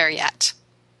not there yet.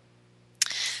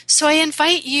 So I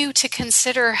invite you to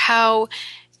consider how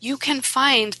you can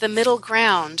find the middle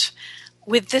ground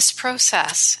with this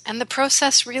process. And the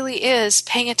process really is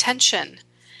paying attention,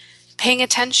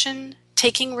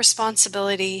 taking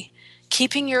responsibility,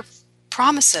 keeping your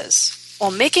promises,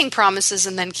 or making promises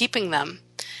and then keeping them,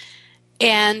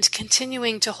 and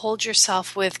continuing to hold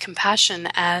yourself with compassion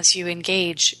as you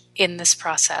engage in this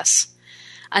process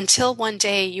until one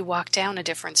day you walk down a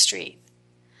different street.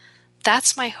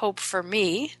 That's my hope for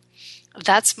me.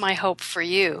 That's my hope for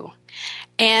you.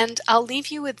 And I'll leave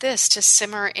you with this to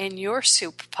simmer in your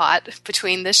soup pot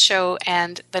between this show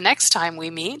and the next time we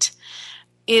meet,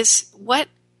 is what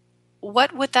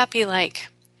would that be like?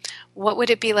 What would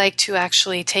it be like to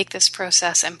actually take this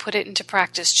process and put it into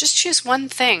practice? Just choose one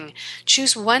thing.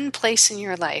 Choose one place in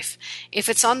your life. If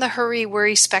it's on the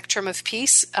hurry-worry spectrum of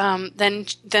peace, then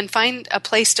find a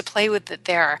place to play with it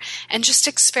there and just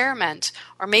experiment.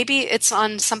 Or maybe it's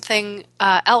on something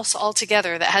else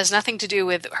altogether that has nothing to do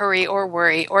with hurry or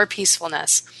worry or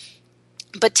peacefulness.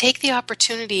 But take the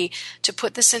opportunity to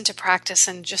put this into practice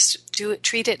and just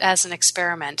treat it as an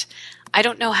experiment. I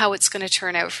don't know how it's going to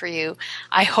turn out for you.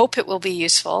 I hope it will be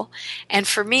useful. And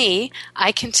for me,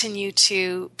 I continue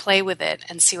to play with it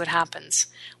and see what happens.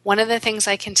 One of the things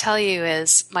I can tell you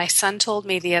is my son told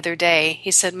me the other day, he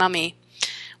said, "Mommy,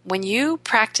 when you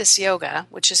practice yoga,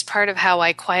 which is part of how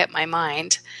I quiet my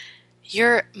mind,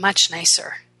 you're much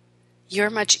nicer. You're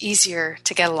much easier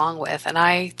to get along with." And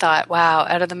I thought, wow,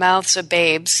 out of the mouths of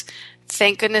babes,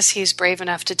 thank goodness he's brave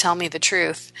enough to tell me the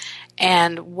truth.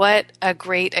 And what a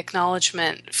great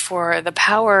acknowledgement for the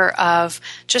power of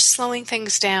just slowing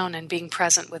things down and being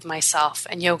present with myself.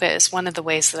 And yoga is one of the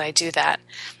ways that I do that.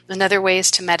 Another way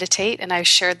is to meditate, and I've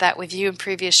shared that with you in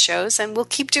previous shows, and we'll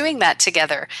keep doing that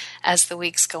together as the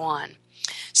weeks go on.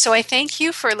 So I thank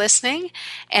you for listening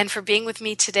and for being with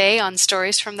me today on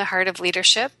Stories from the Heart of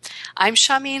Leadership. I'm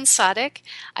Shahmeen Sadiq.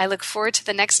 I look forward to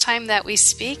the next time that we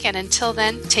speak, and until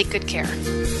then, take good care.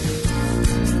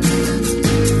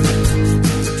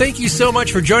 Thank you so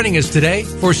much for joining us today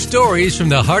for Stories from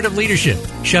the Heart of Leadership.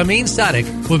 Shahmeen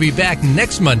Sadiq will be back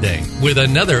next Monday with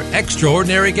another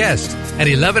extraordinary guest at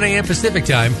 11 a.m. Pacific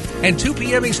Time and 2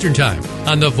 p.m. Eastern Time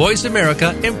on the Voice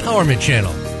America Empowerment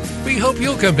Channel. We hope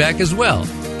you'll come back as well.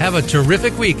 Have a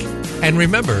terrific week. And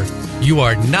remember, you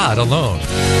are not alone.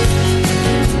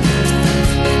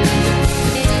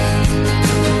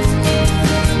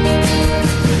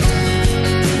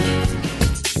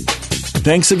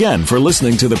 Thanks again for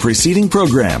listening to the preceding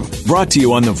program brought to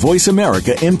you on the Voice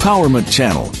America Empowerment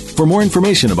Channel. For more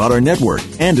information about our network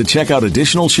and to check out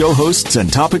additional show hosts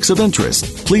and topics of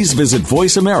interest, please visit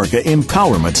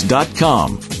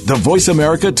voiceamericaempowerment.com. The Voice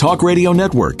America Talk Radio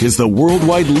Network is the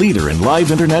worldwide leader in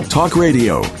live Internet talk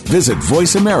radio. Visit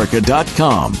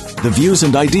voiceamerica.com. The views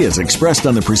and ideas expressed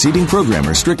on the preceding program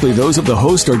are strictly those of the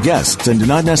host or guests and do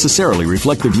not necessarily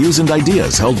reflect the views and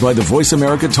ideas held by the Voice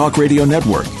America Talk Radio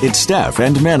Network, its staff,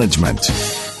 and management.